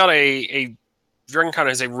 like, they've got a Dragon Con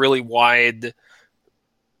has a really wide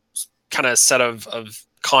kind of set of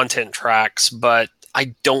content tracks, but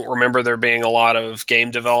I don't remember there being a lot of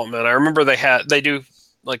game development. I remember they do,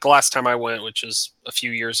 like, the last time I went, which is a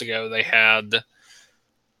few years ago, they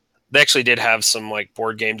actually did have some, like,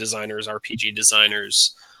 board game designers, RPG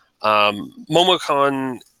designers.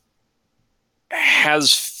 MomoCon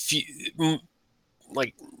has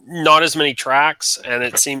like not as many tracks, and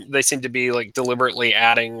they seem to be like deliberately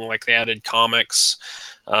adding, like they added comics.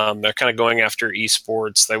 They're kind of going after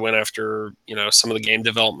esports. They went after, some of the game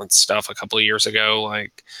development stuff a couple of years ago.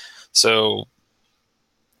 Like, so,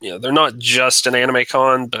 they're not just an anime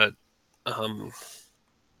con, but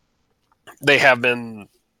they have been,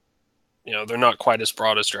 they're not quite as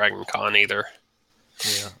broad as Dragon Con either.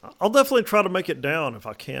 Yeah, I'll definitely try to make it down if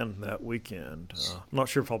I can that weekend. I'm not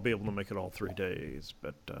sure if I'll be able to make it all 3 days,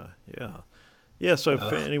 but yeah. Yeah, so if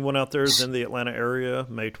anyone out there is in the Atlanta area,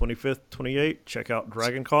 May 25th, 28th, check out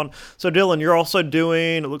Dragon Con. So, Dylan, you're also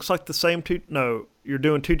doing, it looks like the same you're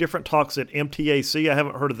doing 2 different talks at MTAC. I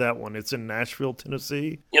haven't heard of that one. It's in Nashville,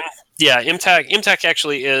 Tennessee. Yeah, MTAC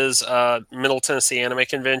actually is Middle Tennessee Anime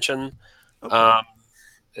Convention. Okay.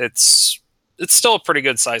 It's still a pretty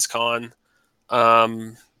good size con.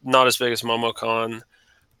 Not as big as MomoCon.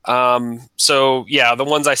 So, yeah, the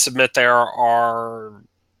ones I submit there are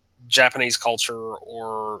Japanese culture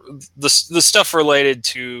or the stuff related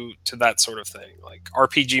to that sort of thing, like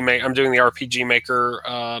RPG I'm doing the RPG Maker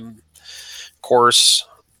course,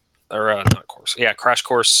 or not course, crash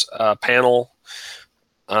course panel,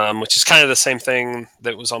 which is kind of the same thing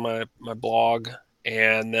that was on my blog.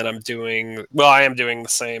 And then I am doing the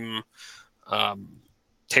same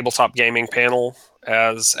tabletop gaming panel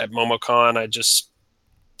as at MomoCon. I just,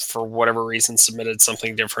 for whatever reason, submitted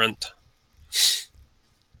something different.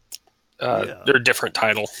 They're a different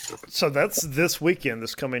title. So that's this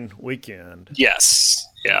coming weekend. Yes.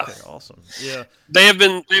 Yeah. Okay, awesome. Yeah. They've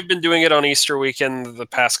been doing it on Easter weekend the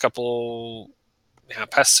past several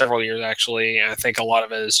years, actually. I think a lot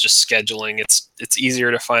of it is just scheduling. It's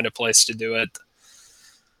easier to find a place to do it.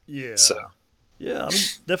 Yeah. So. Yeah, I'm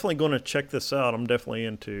definitely going to check this out. I'm definitely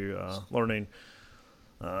into learning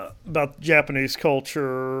about Japanese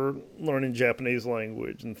culture, learning Japanese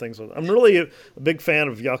language, and things like that. I'm really a big fan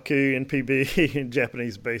of Yaku, NPB, and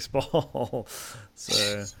Japanese baseball.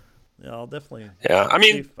 So, yeah, I'll definitely. Yeah, I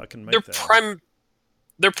mean, see if I can make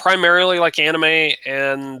they're primarily like anime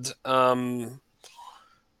and anime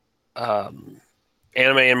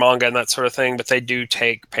and manga and that sort of thing, but they do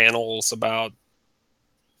take panels about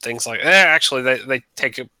things like. Actually, they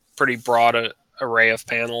take a pretty broad array of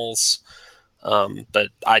panels. But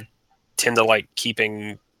I tend to like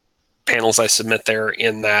keeping panels I submit there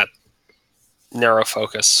in that narrow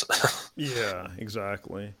focus. Yeah,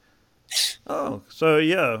 exactly. Oh, so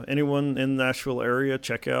yeah, anyone in the Nashville area,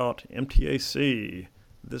 check out MTAC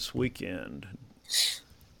this weekend.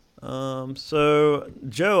 So,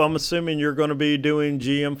 Joe, I'm assuming you're going to be doing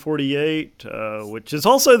GM48, which is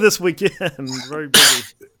also this weekend. Very busy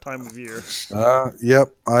time of year.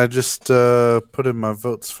 Yep. I just put in my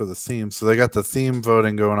votes for the theme. So they got the theme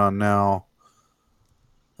voting going on now.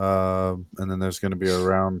 And then there's going to be a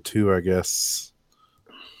round 2, I guess,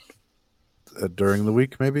 during the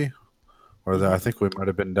week, maybe. Or I think we might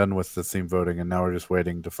have been done with the theme voting, and now we're just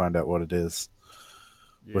waiting to find out what it is.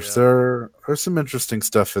 Yeah. Which there's some interesting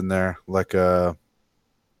stuff in there, like I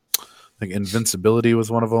think Invincibility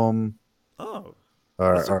was one of them. Oh,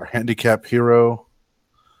 our handicap hero.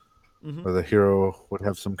 where the hero would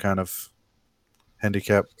have some kind of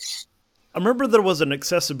handicap. I remember there was an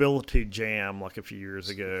accessibility jam like a few years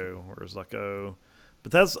ago, where it was like, oh,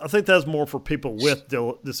 but I think that's more for people with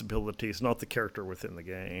disabilities, not the character within the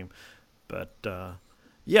game. But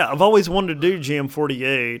yeah, I've always wanted to do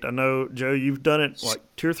GM48. I know, Joe, you've done it like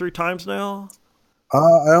 2 or 3 times now.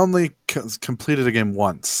 I only completed a game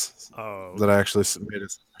once. Oh, that I actually made a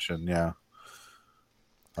submission. Yeah.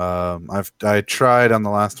 I tried on the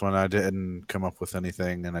last one. I didn't come up with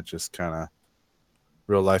anything, and it just kind of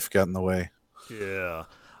real life got in the way. yeah.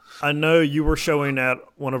 I know you were showing at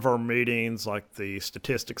one of our meetings, like the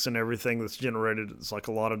statistics and everything that's generated. It's like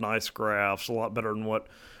a lot of nice graphs, a lot better than what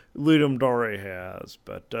Ludum Dare has.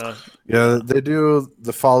 But yeah, they do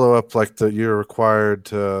the follow up, like you're required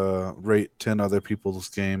to rate 10 other people's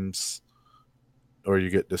games, or you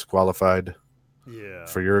get disqualified. Yeah.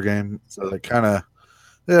 For your game, so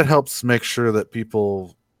it helps make sure that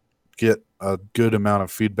people get a good amount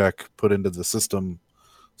of feedback put into the system,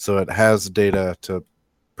 so it has data to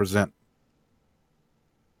present.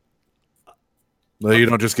 You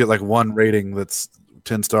don't just get like one rating that's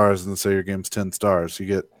 10 stars and say your game's 10 stars. You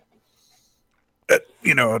get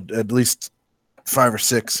at least 5 or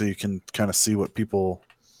 6, so you can kind of see what people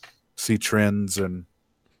see, trends, and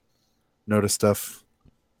notice stuff.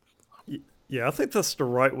 Yeah, I think that's the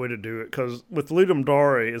right way to do it, because with Ludum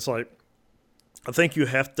Dare, it's like, I think you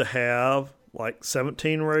have to have like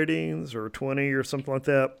 17 ratings or 20 or something like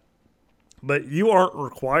that. But you aren't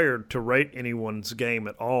required to rate anyone's game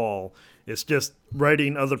at all. It's just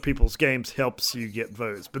rating other people's games helps you get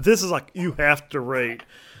votes. But this is like, you have to rate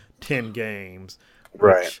 10 games.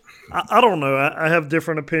 Right. I don't know. I have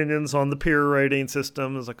different opinions on the peer rating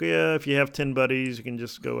system. It's like, yeah, if you have 10 buddies, you can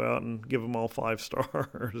just go out and give them all 5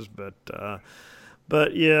 stars.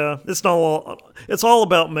 But yeah, it's all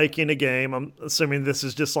about making a game. I'm assuming this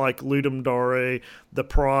is just like Ludum Dare. The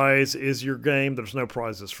prize is your game. There's no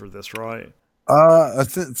prizes for this, right? I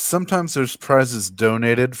think sometimes there's prizes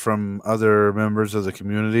donated from other members of the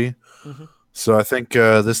community. Mm-hmm. So I think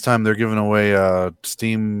this time they're giving away a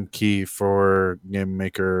Steam key for Game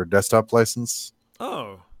Maker desktop license.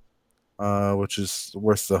 Oh. Which is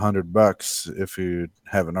worth $100 if you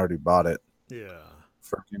haven't already bought it. Yeah.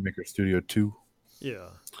 For Game Maker Studio 2. Yeah.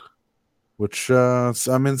 Which,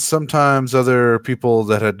 sometimes other people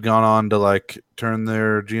that had gone on to like turn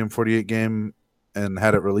their GM48 game and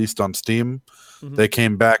had it released on Steam, they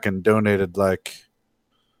came back and donated like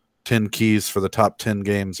 10 keys for the top 10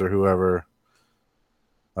 games or whoever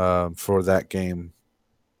for that game.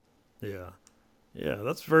 Yeah. Yeah,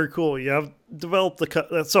 that's very cool. Yeah, I've developed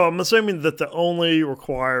so I'm assuming that the only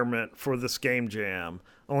requirement for this game jam,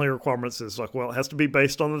 is like, well, it has to be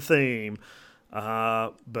based on the theme,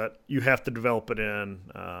 but you have to develop it in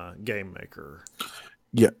Game Maker.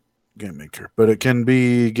 Yeah, Game Maker. But it can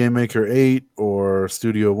be Game Maker 8 or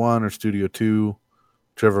Studio 1 or Studio 2,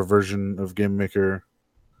 whichever version of Game Maker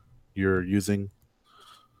you're using.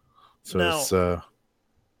 So now, it's...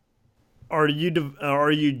 Are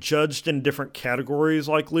you judged in different categories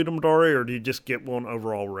like Ludum Dare, or do you just get one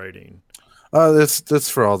overall rating? That's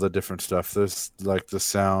for all the different stuff. There's like the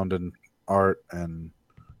sound and art and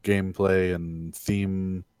gameplay and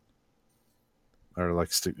theme, or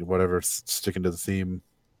like sticking to the theme.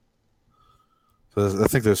 So I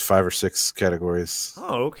think there's 5 or 6 categories.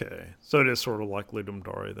 Oh, okay. So it is sort of like Ludum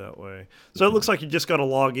Dare that way. So it looks like you just got to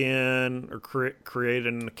log in or create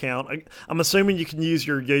an account. I'm assuming you can use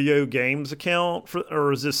your Yo-Yo Games account,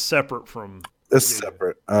 or is this separate from? This is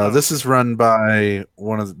separate. This is run by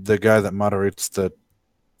one of the guy that moderates the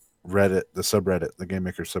Reddit, the subreddit, the Game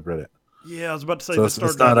Maker subreddit. Yeah, I was about to say, so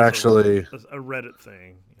it's not actually a Reddit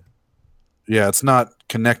thing. Yeah, it's not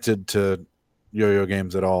connected to Yo-Yo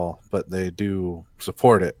Games at all, but they do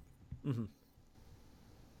support it. Mm-hmm.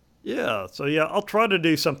 Yeah, so yeah, I'll try to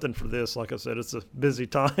do something for this. Like I said, it's a busy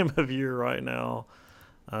time of year right now.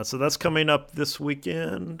 So that's coming up this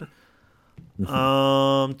weekend.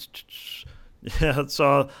 Yeah,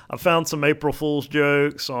 so I found some April Fool's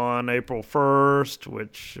jokes on April 1st,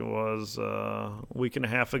 which was a week and a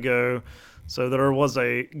half ago. So there was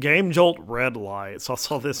a Game Jolt red light. So I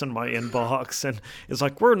saw this in my inbox, and it's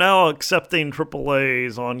like, we're now accepting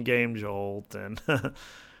AAAs on Game Jolt, and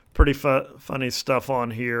pretty funny stuff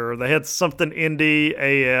on here. They had something indie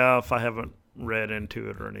AF. I haven't read into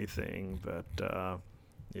it or anything, but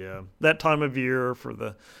yeah, that time of year for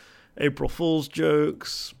the April Fool's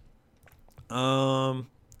jokes. So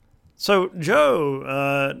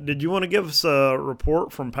Joe, did you want to give us a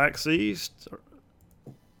report from PAX East?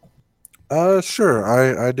 Sure.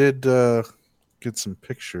 I did get some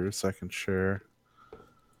pictures I can share.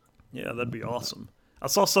 Yeah, that'd be awesome. I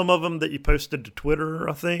saw some of them that you posted to Twitter,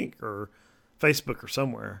 I think, or Facebook or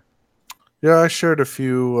somewhere. Yeah, I shared a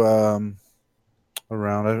few around.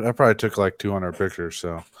 I probably took like 200 pictures,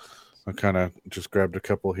 so I kind of just grabbed a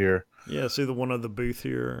couple here. Yeah, see the one on the booth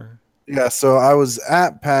here. Yeah, so I was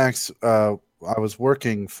at PAX. I was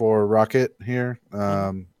working for Rocket here.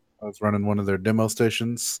 I was running one of their demo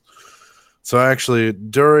stations. So actually,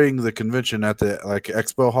 during the convention at the like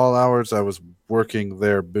expo hall hours, I was working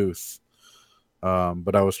their booth.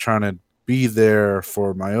 But I was trying to be there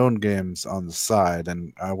for my own games on the side,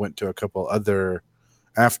 and I went to a couple other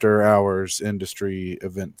after hours industry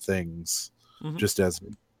event things just as.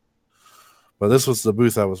 But this was the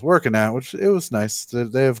booth I was working at, which it was nice.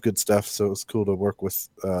 They have good stuff, so it was cool to work with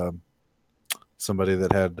somebody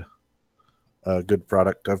that had a good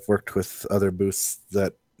product. I've worked with other booths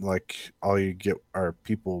that like all you get are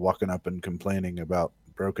people walking up and complaining about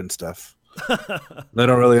broken stuff. They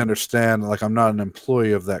don't really understand. Like, I'm not an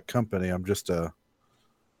employee of that company. I'm just a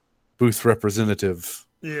booth representative.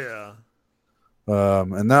 Yeah.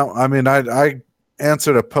 And now, I mean, I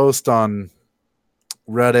answered a post on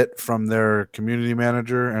Reddit from their community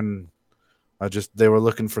manager, and they were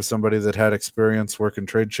looking for somebody that had experience working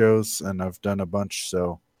trade shows, and I've done a bunch.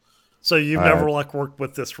 So you've never like worked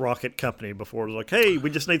with this Rocket company before? Like, hey, we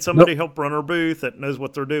just need somebody to help run our booth that knows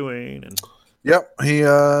what they're doing. And yep, he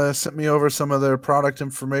sent me over some of their product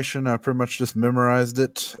information. I pretty much just memorized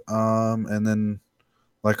it. And then,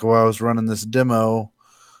 like, while I was running this demo,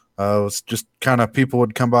 it was just kind of people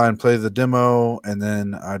would come by and play the demo, and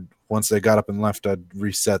then once they got up and left, I'd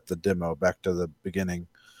reset the demo back to the beginning.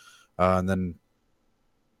 And then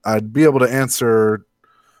I'd be able to answer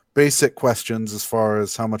basic questions as far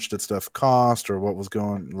as how much did stuff cost or what was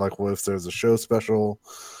going, like what if there's a show special.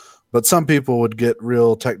 But some people would get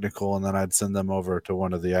real technical, and then I'd send them over to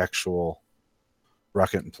one of the actual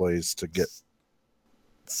Rocket employees to get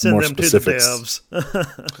more specifics. To the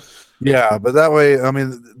devs. Yeah, but that way, I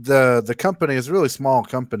mean, the company is a really small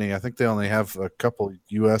company. I think they only have a couple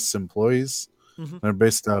U.S. employees. They're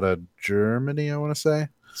based out of Germany, I want to say.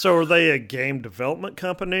 So are they a game development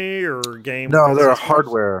company or game? No, they're a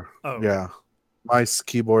hardware. Oh. Yeah. Mice,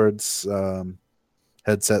 keyboards,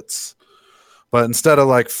 headsets. But instead of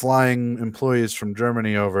like flying employees from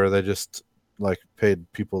Germany over, they just like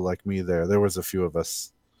paid people like me there. There was a few of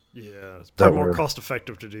us. Yeah, it's probably more cost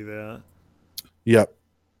effective to do that. Yep.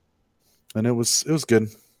 And it was good.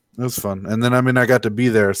 It was fun. And then, I mean, I got to be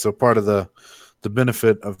there. So part of the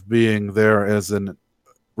benefit of being there as a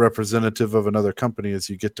representative of another company is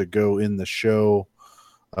you get to go in the show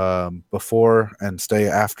before and stay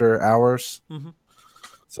after hours.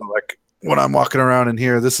 So like when I'm walking around in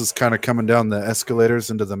here, this is kind of coming down the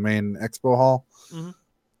escalators into the main expo hall,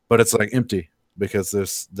 but it's like empty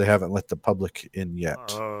because they haven't let the public in yet.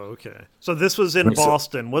 Oh, okay. So this was in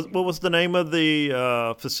Boston. What was the name of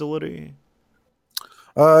the facility?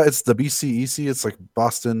 It's the BCEC. It's like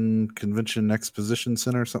Boston Convention Exposition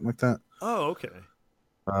Center or something like that. Oh, okay.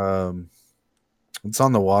 It's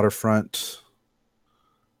on the waterfront.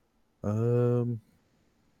 Yeah,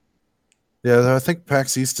 I think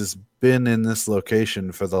PAX East has been in this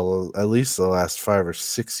location for at least the last 5 or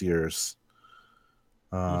 6 years.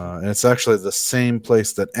 And it's actually the same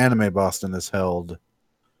place that Anime Boston is held,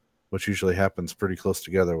 which usually happens pretty close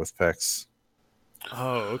together with PAX.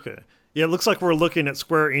 Oh, okay. Yeah, it looks like we're looking at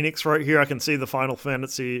Square Enix right here. I can see the Final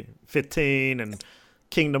Fantasy 15 and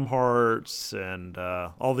Kingdom Hearts and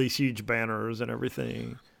all these huge banners and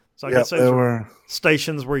everything. So I guess those were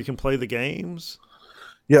stations where you can play the games.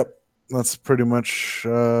 Yep, that's pretty much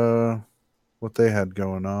what they had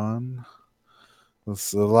going on.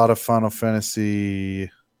 There's a lot of Final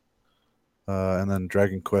Fantasy, and then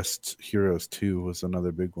Dragon Quest Heroes 2 was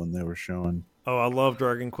another big one they were showing. Oh, I love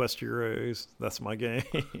Dragon Quest Heroes. That's my game.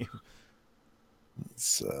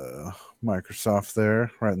 It's Microsoft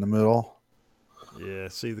there, right in the middle. Yeah,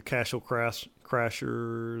 see the Casual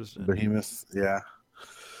Crashers. Behemoth, yeah.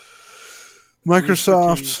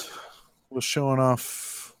 Microsoft was showing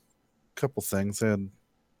off a couple things. They had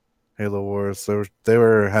Halo Wars. They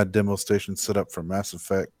had demo stations set up for Mass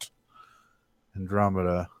Effect,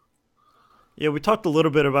 Andromeda. Yeah, we talked a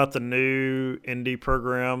little bit about the new indie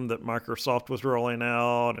program that Microsoft was rolling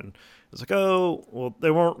out, and it's like, oh, well,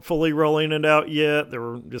 they weren't fully rolling it out yet. They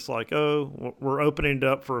were just like, oh, we're opening it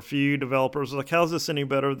up for a few developers. Like, how's this any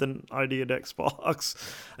better than ID at Xbox?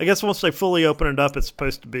 I guess once they fully open it up, it's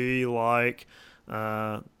supposed to be like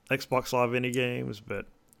Xbox Live indie games, but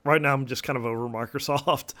right now I'm just kind of over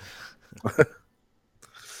Microsoft.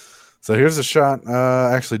 So here's a shot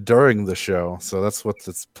actually during the show. So that's what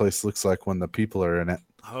this place looks like when the people are in it.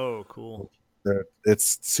 Oh, cool.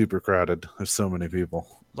 It's super crowded. There's so many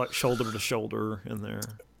people. Like shoulder to shoulder in there.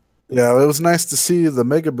 Yeah, it was nice to see the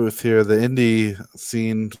mega booth here, the indie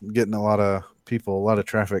scene getting a lot of people, a lot of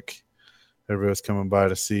traffic. Everybody was coming by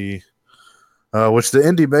to see. Which the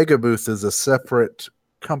indie mega booth is a separate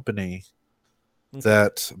company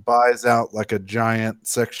that buys out like a giant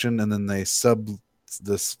section, and then they sub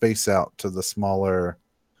the space out to the smaller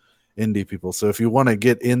indie people. So if you want to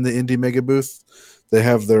get in the indie mega booth, they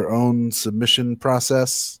have their own submission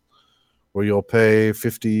process where you'll pay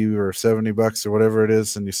 50 or 70 bucks or whatever it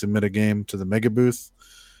is, and you submit a game to the mega booth.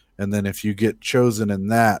 And then if you get chosen in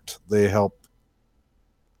that, they help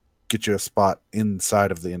get you a spot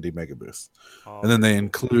inside of the indie mega booth. And then they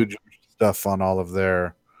include stuff on all of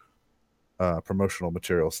their promotional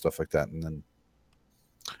materials, stuff like that. And then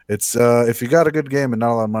it's if you got a good game and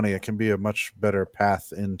not a lot of money, it can be a much better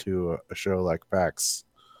path into a show like PAX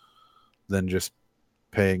than just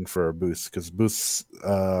paying for a booth, because booths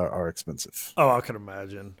are expensive. Oh, I can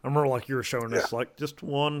imagine. I remember like you were showing us like just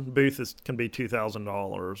one booth can be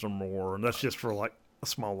 $2,000 or more, and that's just for like a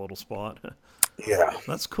small little spot. Yeah,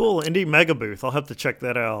 that's cool. Indie Mega Booth. I'll have to check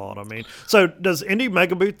that out. I mean, so does Indie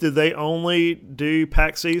Mega Booth, do they only do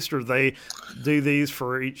PAX East, or they do these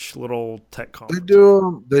for each little tech conference?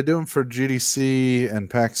 They do them for GDC and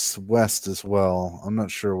PAX West as well. I'm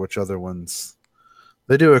not sure which other ones.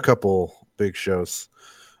 They do a couple big shows.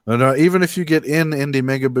 And even if you get in Indie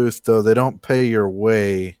Mega Booth, though, they don't pay your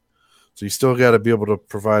way. So you still got to be able to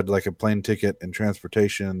provide like a plane ticket and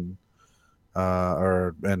transportation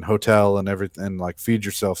and hotel and everything, and like feed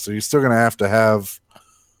yourself. So you're still going to have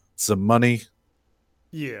some money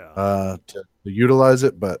to utilize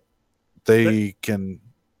it, but they can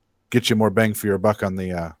get you more bang for your buck on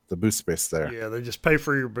the booth space there. Yeah, they just pay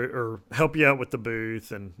for your or help you out with the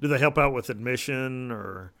booth. And do they help out with admission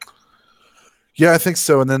or? Yeah, I think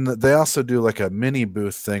so. And then they also do like a mini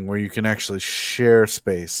booth thing where you can actually share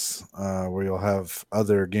space, where you'll have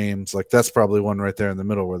other games. Like that's probably one right there in the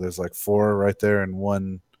middle where there's like 4 right there in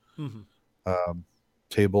one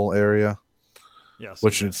table area. Yeah,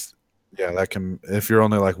 which is that can, if you're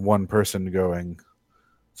only like one person going,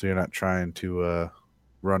 so you're not trying to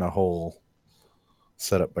run a whole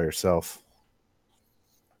setup by yourself.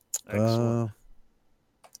 Excellent.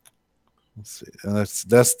 Let's see. And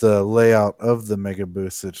that's the layout of the mega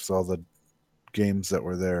booth. It's all the games that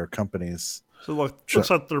were there, companies. So looks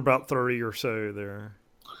like there are about 30 or so there.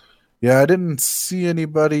 Yeah, I didn't see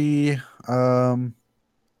anybody that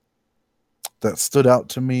stood out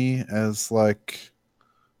to me as like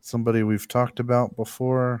somebody we've talked about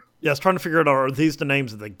before. Yeah, I was trying to figure out, are these the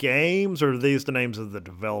names of the games or are these the names of the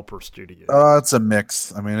developer studio? It's a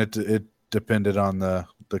mix. I mean, it depended on the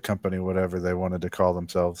company, whatever they wanted to call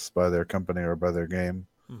themselves by their company or by their game.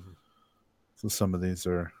 So some of these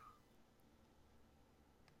are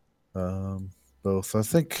both. I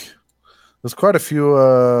think there's quite a few.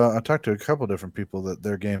 I talked to a couple different people that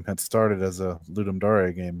their game had started as a Ludum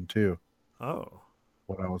Dare game too. Oh,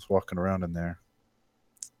 when I was walking around in there.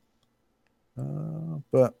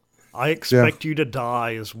 But I expect you to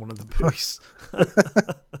die is one of the booths.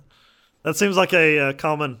 That seems like a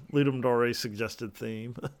common Ludum Dare suggested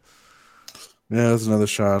theme. Yeah, there's another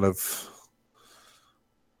shot of,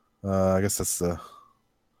 I guess that's the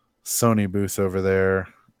Sony booth over there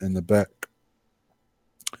in the back.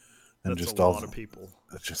 And that's just a lot of people.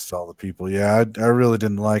 Just all the people. Yeah, I really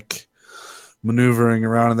didn't like maneuvering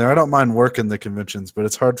around in there. I don't mind working the conventions, but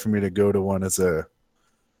it's hard for me to go to one as a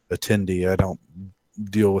attendee. I don't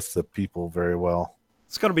deal with the people very well.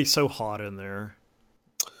 It's going to be so hot in there.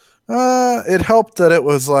 It helped that it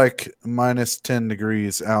was like minus 10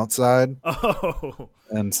 degrees outside. Oh.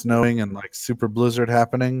 And snowing and like super blizzard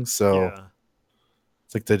happening. So I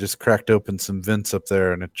think they just cracked open some vents up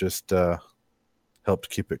there and it just helped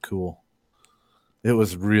keep it cool. It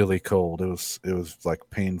was really cold. It was like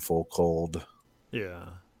painful cold. Yeah.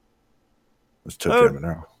 It was Toe Jam and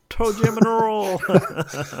Earl. Toe Jam and Earl.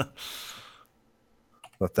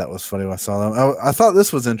 Thought that was funny when I saw them. I thought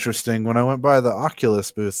this was interesting when I went by the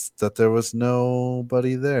Oculus booth that there was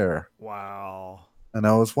nobody there. Wow. And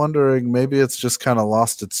I was wondering, maybe it's just kind of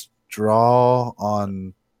lost its draw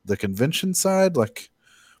on the convention side. Like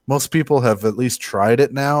most people have at least tried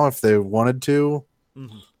it now if they wanted to.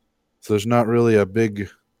 So there's not really a big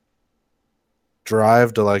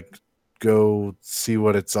drive to like go see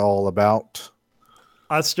what it's all about.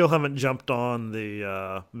 I still haven't jumped on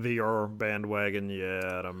the VR bandwagon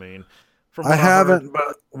yet. I mean, I haven't,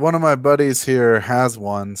 but one of my buddies here has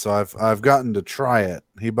one, so I've gotten to try it.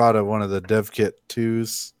 He bought one of the DevKit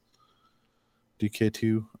 2s,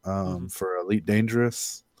 DK2, for Elite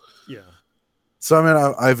Dangerous. Yeah. So I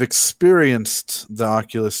mean, I've experienced the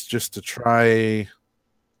Oculus just to try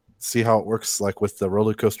see how it works, like with the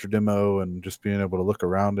roller coaster demo and just being able to look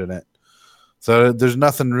around in it. So there's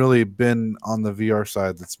nothing really been on the VR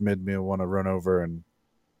side that's made me want to run over and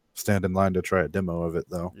stand in line to try a demo of it,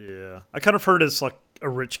 though. Yeah, I kind of heard it's like a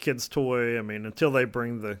rich kid's toy. I mean, until they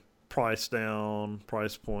bring the price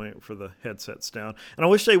point for the headsets down. And I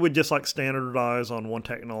wish they would just like standardize on one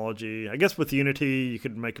technology. I guess with Unity, you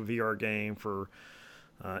could make a VR game for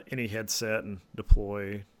any headset and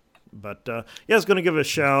deploy. But yeah, I was going to give a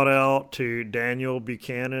shout out to Daniel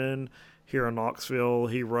Buchanan here in Knoxville.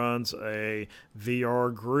 He runs a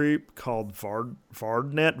VR group called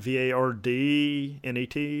VARDNet,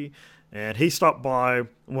 VARDNET. And he stopped by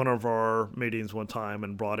one of our meetings one time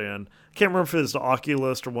and brought in, I can't remember if it was the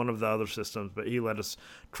Oculus or one of the other systems, but he let us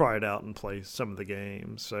try it out and play some of the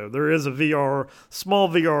games. So there is a small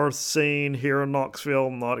VR scene here in Knoxville.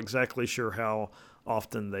 I'm not exactly sure how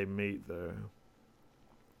often they meet, though.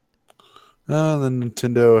 Then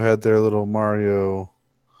Nintendo had their little Mario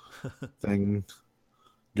thing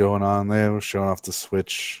going on. They were showing off the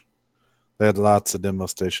Switch. They had lots of demo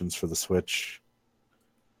stations for the Switch.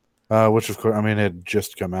 Which, of course, I mean, it had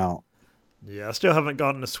just come out. Yeah, I still haven't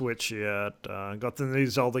gotten a Switch yet. Got the new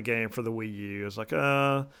Zelda game for the Wii U. It's like,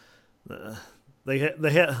 they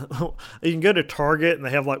you can go to Target and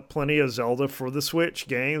they have like plenty of Zelda for the Switch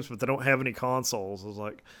games, but they don't have any consoles. It's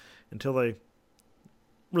like, until they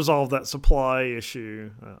resolve that supply issue,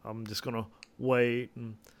 I'm just gonna wait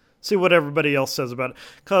and see what everybody else says about it.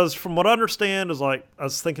 Because from what I understand, is like I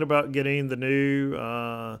was thinking about getting the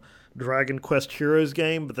new Dragon Quest Heroes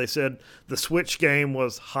game, but they said the Switch game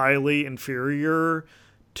was highly inferior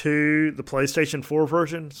to the PlayStation 4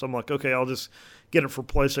 version. So I'm like, okay, I'll just get it for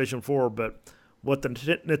PlayStation 4. But what the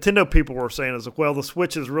Nintendo people were saying is like, well, the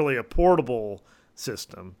Switch is really a portable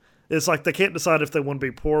system. It's like they can't decide if they want to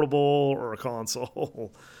be portable or a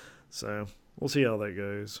console. So we'll see how that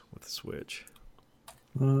goes with the Switch.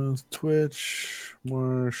 Twitch,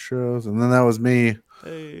 more shows. And then that was me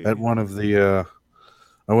at one of the...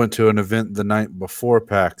 I went to an event the night before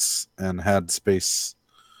PAX and had space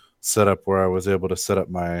set up where I was able to set up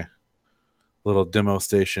my little demo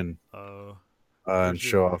station and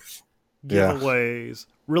show off giveaways.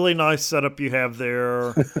 Yeah. Really nice setup you have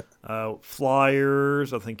there.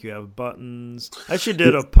 Flyers. I think you have buttons. I actually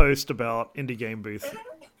did a post about Indie Game Booth,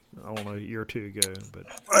 I don't know, a year or two ago. But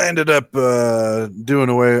I ended up doing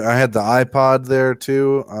away. I had the iPod there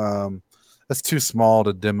too. That's too small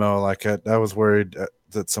to demo. Like I was worried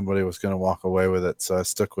that somebody was going to walk away with it, so I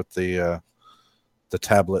stuck with the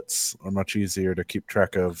tablets. Are much easier to keep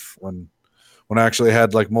track of when I actually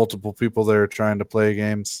had like multiple people there trying to play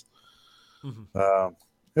games. Mm-hmm.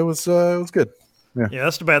 It was good. Yeah,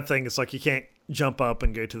 that's the bad thing. It's like you can't jump up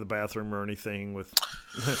and go to the bathroom or anything with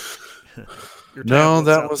your tablets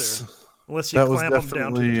that out was there, unless you clamp them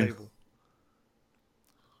down to the table.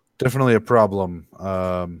 Definitely a problem.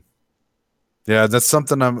 Yeah, that's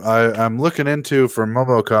something I'm looking into for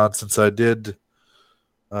MomoCon, since I did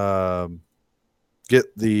get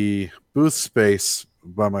the booth space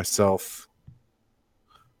by myself.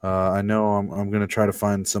 I know I'm going to try to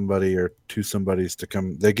find somebody or two somebodies to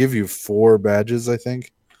come. They give you 4 badges, I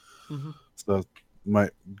think. Mm-hmm. So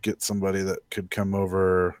might get somebody that could come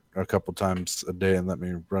over a couple times a day and let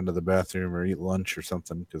me run to the bathroom or eat lunch or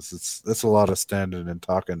something, because that's a lot of standing and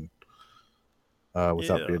talking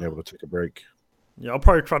without being able to take a break. Yeah, I'll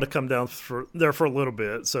probably try to come down there for a little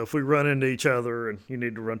bit. So if we run into each other and you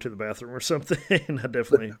need to run to the bathroom or something, I'd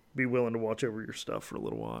definitely be willing to watch over your stuff for a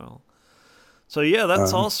little while. So yeah,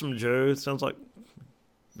 that's awesome, Joe. It sounds like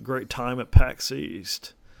a great time at PAX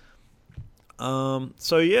East. So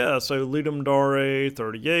Ludum Dare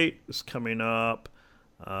 38 is coming up.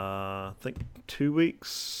 I think 2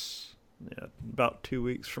 weeks. Yeah, about 2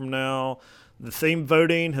 weeks from now. The theme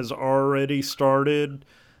voting has already started.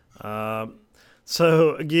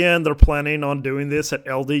 So again, they're planning on doing this at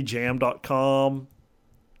ldjam.com.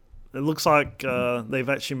 It looks like they've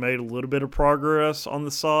actually made a little bit of progress on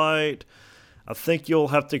the site. I think you'll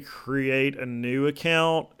have to create a new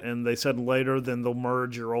account, and they said later then they'll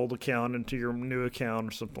merge your old account into your new account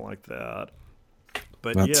or something like that.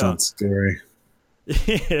 But that sounds scary.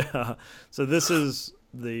 Yeah. So this is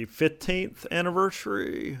the 15th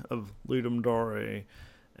anniversary of Ludum Dare.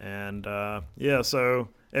 And so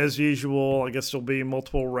as usual, I guess there'll be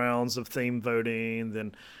multiple rounds of theme voting.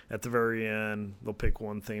 Then at the very end, they'll pick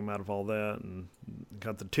one theme out of all that. And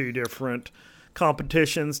got the 2 different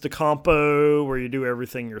competitions, the compo, where you do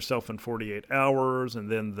everything yourself in 48 hours, and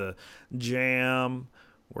then the jam,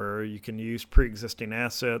 where you can use pre-existing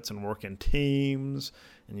assets and work in teams.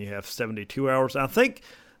 and you have 72 hours. I think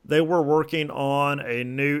they were working on a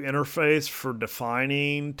new interface for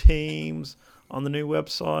defining teams on the new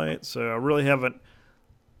website, so I really haven't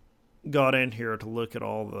got in here to look at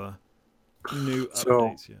all the new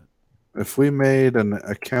updates yet. If we made an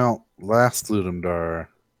account last Ludum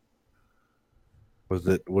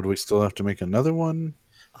would we still have to make another one?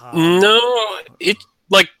 No,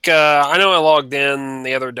 I know I logged in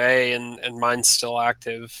the other day and mine's still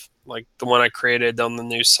active, like the one I created on the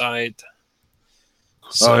new site.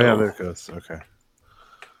 So, yeah, there it goes. Okay.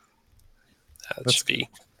 That should be.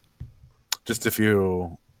 Just if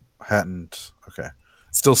you hadn't, okay.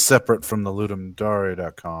 Still separate from the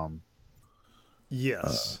ludumdare.com.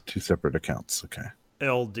 Yes. 2 separate accounts. Okay.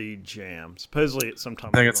 LD Jam. Supposedly it's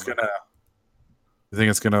sometime. You think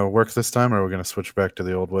it's gonna work this time, or are we gonna switch back to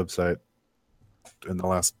the old website in the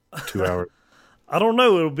last 2 hours? I don't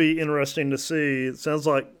know. It'll be interesting to see. It sounds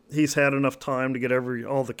like he's had enough time to get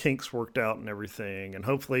all the kinks worked out and everything, and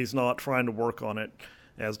hopefully he's not trying to work on it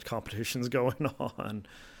as the competition's going on.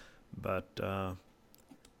 But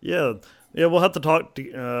yeah, we'll have to talk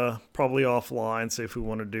probably offline, see if we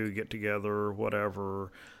want to do a get together or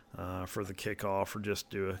whatever for the kickoff, or just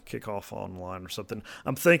do a kickoff online or something.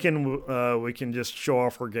 I'm thinking we can just show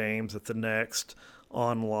off our games at the next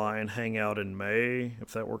online hangout in May,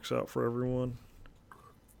 if that works out for everyone.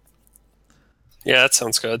 Yeah, that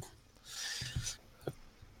sounds good.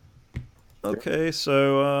 Okay,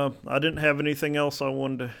 so I didn't have anything else I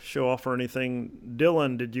wanted to show off or anything.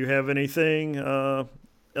 Dylan, did you have anything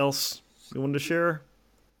else you wanted to share?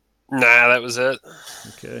 Nah, that was it.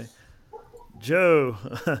 Okay. Joe,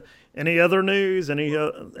 any other news?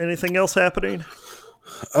 Anything else happening?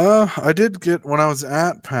 I did get, when I was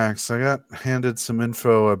at PAX, I got handed some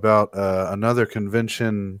info about another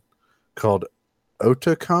convention called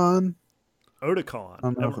Otakon.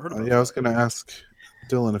 Otakon. Never heard of I was going to ask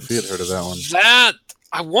Dylan if he had heard of that one.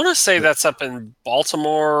 I want to say that's up in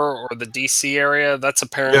Baltimore or the DC area. That's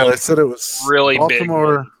apparently they said it was really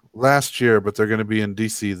Baltimore big last year, but they're going to be in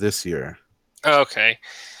DC this year. Okay.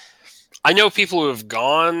 I know people who have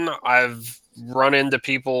gone. I've run into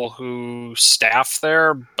people who staff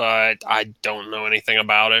there, but I don't know anything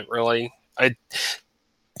about it really.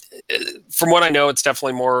 From what I know, it's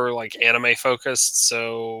definitely more like anime focused,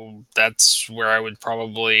 so that's where I would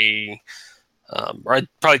probably or I'd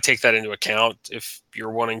probably take that into account if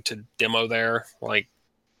you're wanting to demo there, like,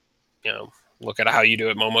 look at how you do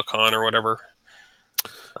at MomoCon or whatever.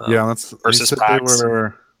 Versus PAX. They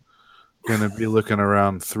were going to be looking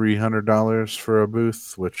around $300 for a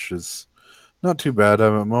booth, which is not too bad.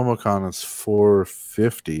 MomoCon is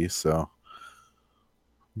 $450, so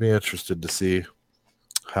be interested to see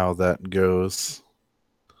how that goes.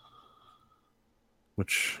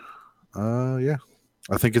 Which,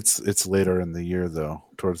 I think it's later in the year though,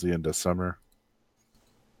 towards the end of summer.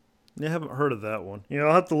 Yeah, I haven't heard of that one.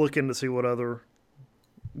 I'll have to look in to see what other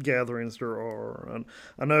gatherings there are. And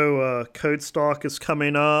I know Codestock is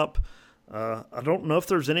coming up. I don't know if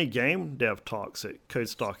there's any game dev talks at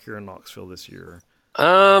Codestock here in Knoxville this year.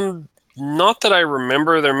 Not that I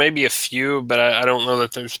remember. There may be a few, but I don't know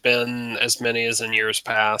that there's been as many as in years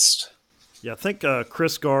past. Yeah, I think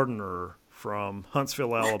Chris Gardner from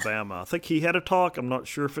Huntsville, Alabama, I think he had a talk. I'm not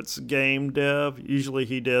sure if it's game dev. Usually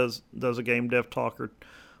he does a game dev talk or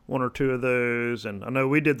one or two of those. And I know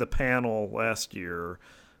we did the panel last year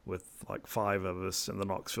with like 5 of us in the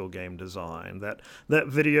Knoxville game design. That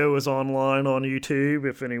video is online on YouTube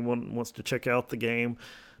if anyone wants to check out the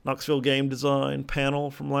Knoxville game design panel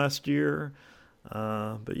from last year.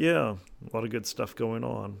 But yeah, a lot of good stuff going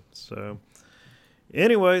on. So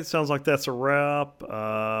anyway, it sounds like that's a wrap.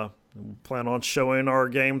 We plan on showing our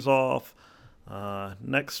games off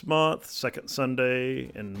next month, second Sunday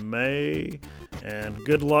in May. And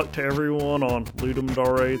good luck to everyone on Ludum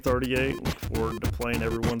Dare 38. Look forward to playing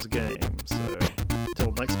everyone's game. So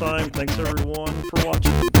until next time, thanks everyone for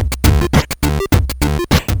watching.